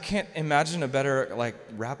is, I can't imagine a better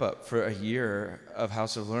wrap up for a year of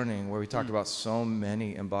House of Learning where we talked about so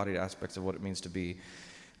many embodied aspects of what it means to be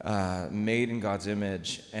made in God's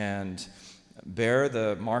image and bear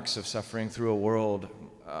the marks of suffering through a world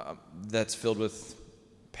that's filled with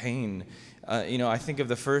pain. I think of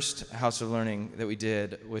the first House of Learning that we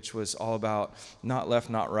did, which was all about not left,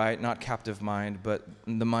 not right, not captive mind, but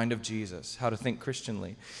the mind of Jesus, how to think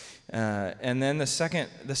Christianly. And then the second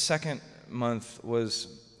month was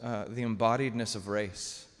the embodiedness of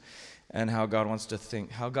race and how God wants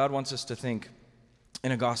us to think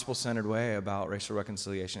in a gospel-centered way about racial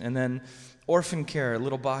reconciliation. And then orphan care,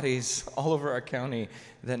 little bodies all over our county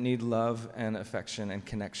that need love and affection and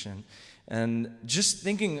connection. And just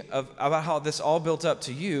thinking about how this all built up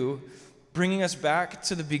to you, bringing us back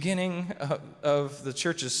to the beginning of the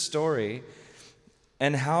church's story,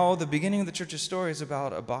 and how the beginning of the church's story is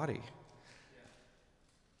about a body.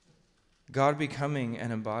 God becoming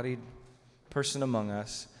an embodied person among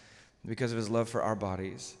us because of his love for our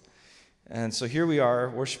bodies. And so here we are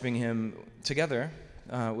worshiping him together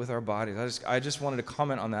with our bodies. I just wanted to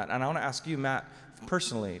comment on that. And I want to ask you, Matt,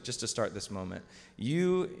 personally, just to start this moment,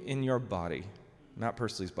 you in your body, Matt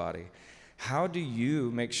Pursley's body, how do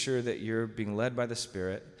you make sure that you're being led by the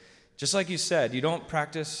Spirit? Just like you said, you don't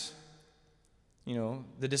practice,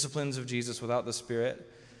 the disciplines of Jesus without the Spirit,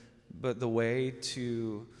 but the way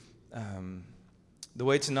to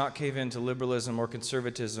not cave into liberalism or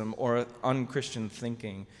conservatism or unchristian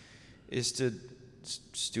thinking is to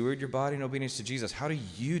steward your body in obedience to Jesus. How do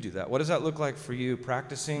you do that? What does that look like for you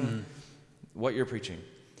practicing what you're preaching?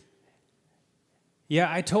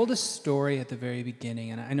 Yeah, I told a story at the very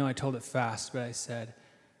beginning, and I know I told it fast, but I said,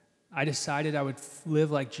 I decided I would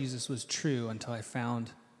live like Jesus was true until I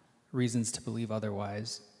found reasons to believe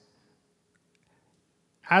otherwise.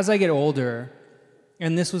 As I get older,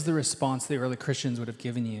 and this was the response the early Christians would have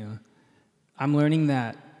given you, I'm learning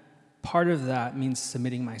that part of that means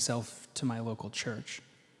submitting myself to my local church.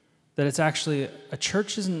 That it's actually, a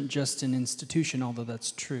church isn't just an institution, although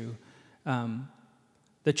that's true.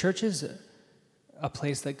 The church is a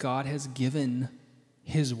place that God has given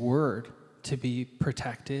his word to be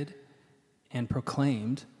protected and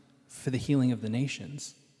proclaimed for the healing of the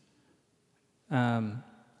nations.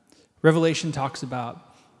 Revelation talks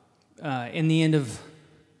about in the end of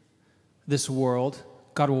this world,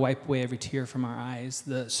 God will wipe away every tear from our eyes.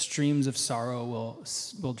 The streams of sorrow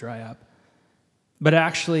will dry up. But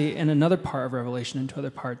actually, in another part of Revelation and to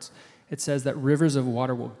other parts, it says that rivers of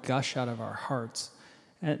water will gush out of our hearts,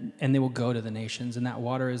 and they will go to the nations, and that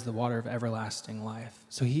water is the water of everlasting life.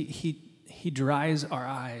 So he dries our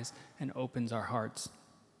eyes and opens our hearts,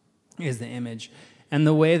 is the image. And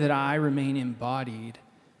the way that I remain embodied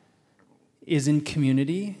is in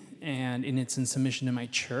community, and it's in submission to my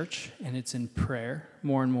church, and it's in prayer.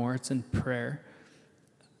 More and more, it's in prayer.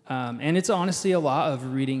 And it's honestly a lot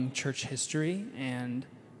of reading church history and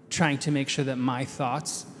trying to make sure that my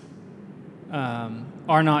thoughts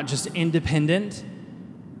are not just independent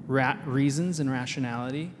reasons and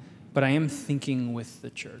rationality, but I am thinking with the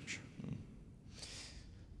church.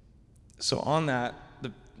 So on that,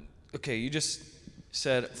 you just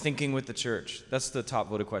said thinking with the church. That's the top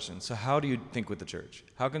voted question. So how do you think with the church?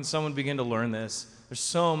 How can someone begin to learn this? There's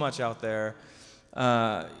so much out there.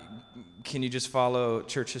 Can you just follow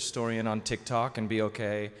church historian on TikTok and be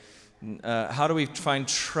okay? How do we find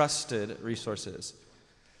trusted resources?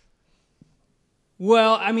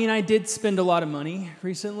 Well, I did spend a lot of money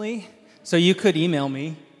recently, so you could email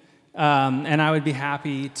me, and I would be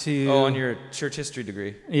happy to... Oh, on your church history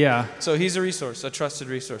degree. Yeah. So he's a resource, a trusted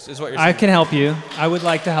resource, is what you're saying. I can help you. I would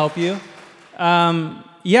like to help you. I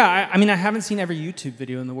haven't seen every YouTube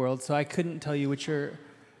video in the world, so I couldn't tell you which are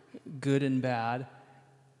good and bad.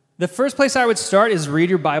 The first place I would start is read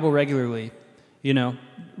your Bible regularly.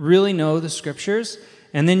 Really know the scriptures,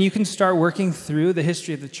 and then you can start working through the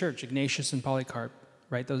history of the church, Ignatius and Polycarp.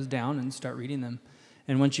 Write those down and start reading them.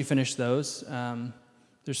 And once you finish those,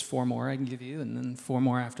 there's 4 more I can give you, and then 4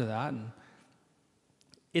 more after that. And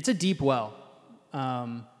it's a deep well.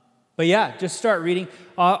 But yeah, just start reading.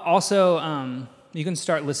 Also, you can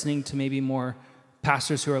start listening to maybe more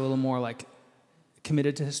pastors who are a little more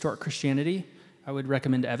committed to historic Christianity. I would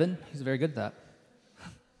recommend Evan. He's very good at that.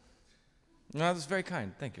 No, that's very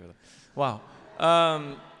kind. Thank you. Wow.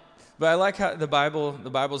 But I like how the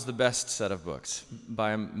Bible's the best set of books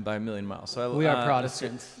by a million miles. So We are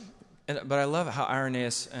Protestants. But I love how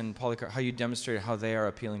Irenaeus and Polycarp, how you demonstrated how they are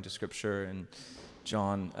appealing to Scripture and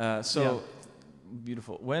John.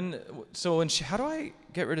 Beautiful. How do I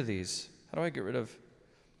get rid of these? How do I get rid of?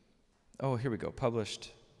 Oh, here we go.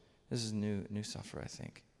 Published. This is new software, I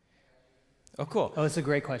think. Oh, cool. Oh, it's a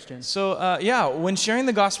great question. So, when sharing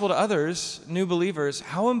the gospel to others, new believers,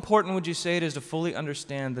 how important would you say it is to fully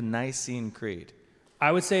understand the Nicene Creed?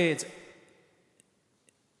 I would say it's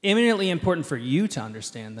eminently important for you to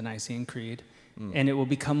understand the Nicene Creed, and it will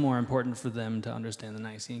become more important for them to understand the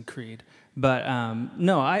Nicene Creed. But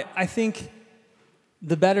I think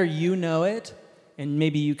the better you know it, and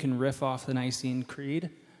maybe you can riff off the Nicene Creed,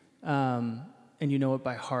 and you know it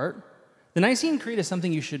by heart. The Nicene Creed is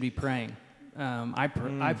something you should be praying. I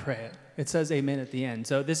pray it. It says amen at the end.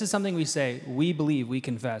 So this is something we say, we believe, we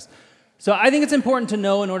confess. So I think it's important to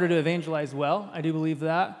know in order to evangelize well. I do believe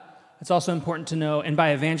that. It's also important to know, and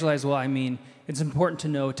by evangelize well, I mean it's important to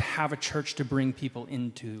know to have a church to bring people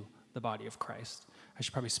into the body of Christ. I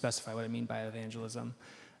should probably specify what I mean by evangelism.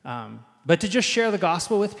 But to just share the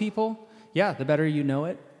gospel with people, the better you know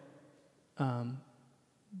it,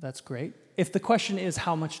 that's great. If the question is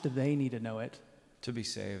how much do they need to know it? To be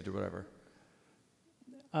saved or whatever.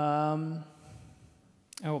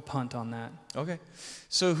 I will punt on that. Okay.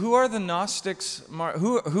 So who are the Gnostics,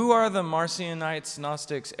 who are the Marcionites,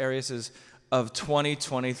 Gnostics, Ariuses of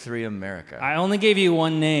 2023 America? I only gave you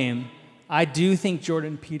one name. I do think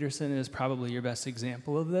Jordan Peterson is probably your best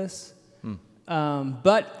example of this.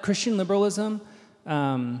 But Christian liberalism,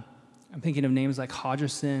 I'm thinking of names like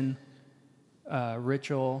Hodgson,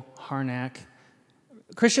 Ritchell, Harnack.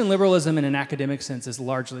 Christian liberalism in an academic sense has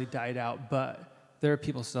largely died out, but there are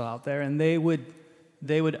people still out there, and they would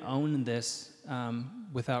own this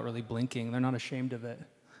without really blinking. They're not ashamed of it.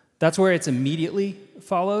 That's where it's immediately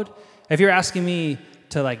followed. If you're asking me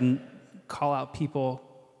to call out people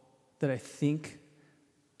that I think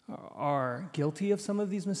are guilty of some of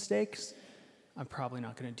these mistakes, I'm probably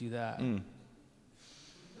not going to do that.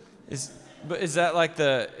 Is that like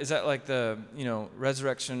the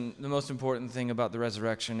resurrection? The most important thing about the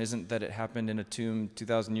resurrection isn't that it happened in a tomb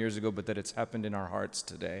 2,000 years ago, but that it's happened in our hearts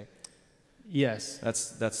today. Yes.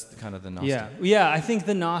 That's kind of the Gnostic. Yeah. I think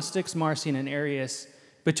the Gnostics, Marcion, and Arius,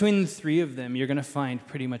 between the three of them, you're going to find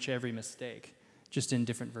pretty much every mistake, just in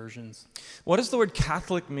different versions. What does the word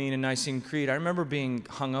Catholic mean in Nicene Creed? I remember being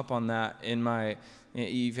hung up on that in my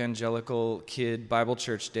evangelical kid Bible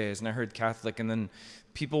church days, and I heard Catholic, and then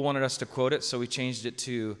people wanted us to quote it, so we changed it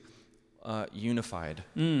to unified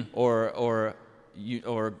or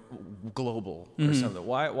global or something.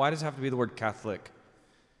 Why does it have to be the word Catholic?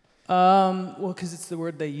 Well, because it's the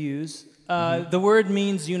word they use. The word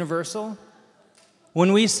means universal.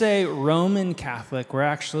 When we say Roman Catholic,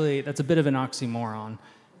 that's a bit of an oxymoron.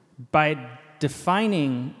 By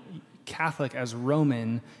defining Catholic as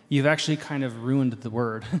Roman, you've actually kind of ruined the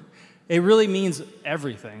word. It really means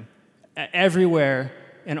everything, everywhere,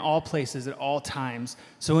 in all places, at all times.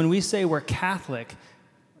 So when we say we're Catholic,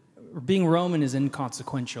 being Roman is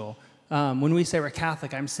inconsequential. When we say we're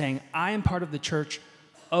Catholic, I'm saying I am part of the church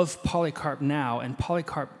of Polycarp now, and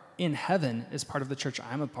Polycarp in heaven is part of the church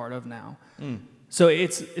I'm a part of now. So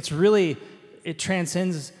it's really, it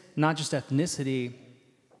transcends not just ethnicity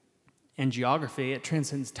and geography, it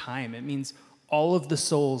transcends time. It means all of the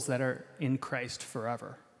souls that are in Christ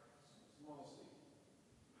forever.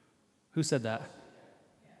 Who said that?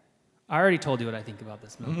 I already told you what I think about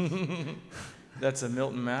this, Milton. That's a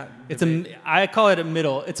Milton Matt. I call it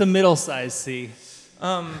it's a middle-sized C.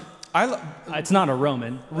 It's not a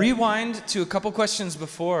Roman. Rewind to a couple questions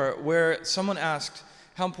before where someone asked,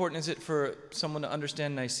 how important is it for someone to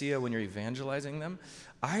understand Nicaea when you're evangelizing them?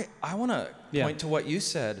 I want to point to what you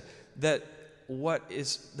said, that what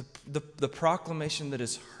is the proclamation that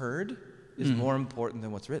is heard is more important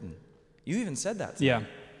than what's written. You even said that to me.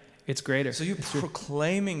 It's greater. So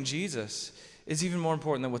proclaiming Jesus is even more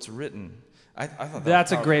important than what's written. I thought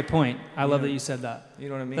that's a great point. I love that you said that. You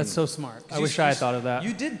know what I mean? That's so smart. I wish I had thought of that.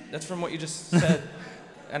 You did. That's from what you just said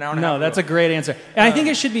an hour and a half ago. No, that's a great answer. And I think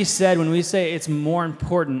it should be said when we say it's more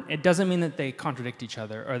important, it doesn't mean that they contradict each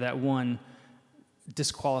other or that one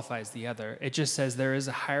disqualifies the other. It just says there is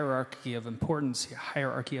a hierarchy of importance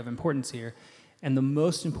here, and the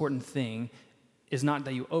most important thing is not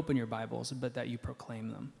that you open your Bibles, but that you proclaim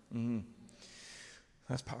them. Mm-hmm.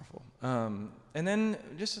 That's powerful. And then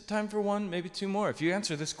just time for one, maybe two more. If you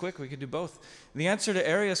answer this quick, we could do both. The answer to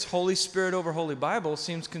Arius, Holy Spirit over Holy Bible,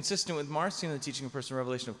 seems consistent with Marcion and the teaching of personal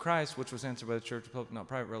revelation of Christ, which was answered by the church, public, not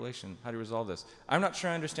private revelation. How do you resolve this? I'm not sure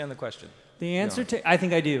I understand the question. The answer I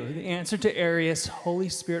think I do. The answer to Arius, Holy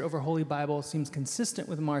Spirit over Holy Bible, seems consistent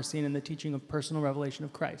with Marcion and the teaching of personal revelation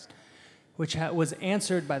of Christ, which was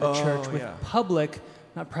answered by the church with public,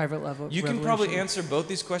 not private level. You can probably answer both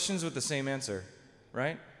these questions with the same answer,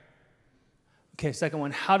 right? Okay, second one.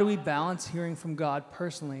 How do we balance hearing from God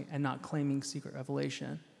personally and not claiming secret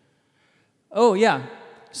revelation? Oh, yeah.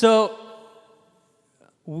 So,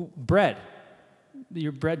 bread.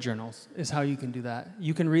 Your bread journals is how you can do that.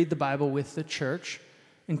 You can read the Bible with the church,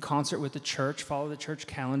 in concert with the church, follow the church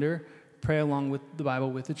calendar, pray along with the Bible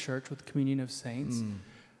with the church, with the communion of saints.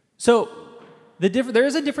 So, there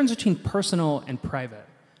is a difference between personal and private.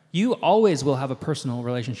 You always will have a personal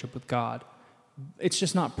relationship with God. It's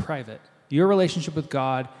just not private. Your relationship with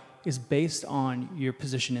God is based on your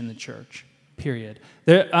position in the church, period.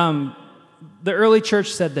 The early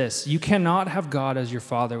church said this: you cannot have God as your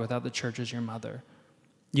father without the church as your mother.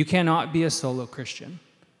 You cannot be a solo Christian.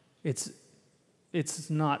 It's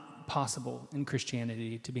not possible in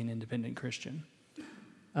Christianity to be an independent Christian,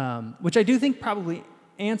 which I do think probably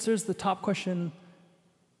answers the top question.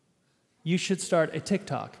 You should start a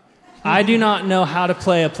TikTok. I do not know how to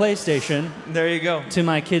play a PlayStation. There you go. To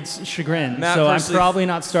my kids' chagrin. Matt, so I'm probably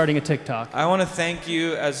not starting a TikTok. I want to thank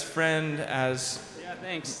you as friend, as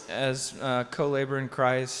thanks. As co-laborer in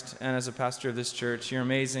Christ, and as a pastor of this church. You're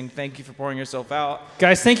amazing. Thank you for pouring yourself out.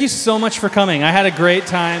 Guys, thank you so much for coming. I had a great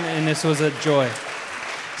time, and this was a joy.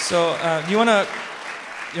 So you want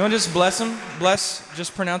to just bless them?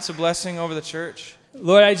 Just pronounce a blessing over the church.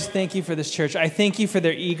 Lord, I just thank you for this church. I thank you for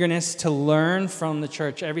their eagerness to learn from the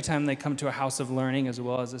church. Every time they come to a house of learning, as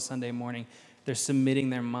well as a Sunday morning, they're submitting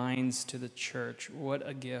their minds to the church. What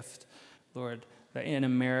a gift, Lord, that in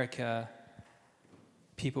America,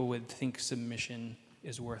 people would think submission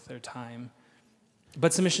is worth their time.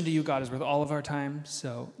 But submission to you, God, is worth all of our time.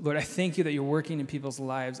 So, Lord, I thank you that you're working in people's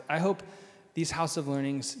lives. I hope these house of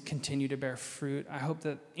learnings continue to bear fruit. I hope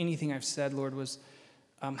that anything I've said, Lord, was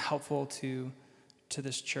helpful to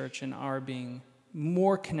this church and our being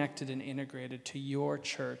more connected and integrated to your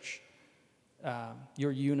church,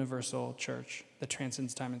 your universal church that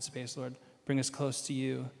transcends time and space, Lord. Bring us close to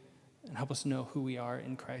you and help us know who we are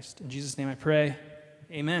in Christ. In Jesus' name I pray.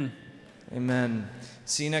 Amen. Amen.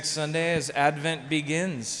 See you next Sunday as Advent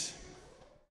begins.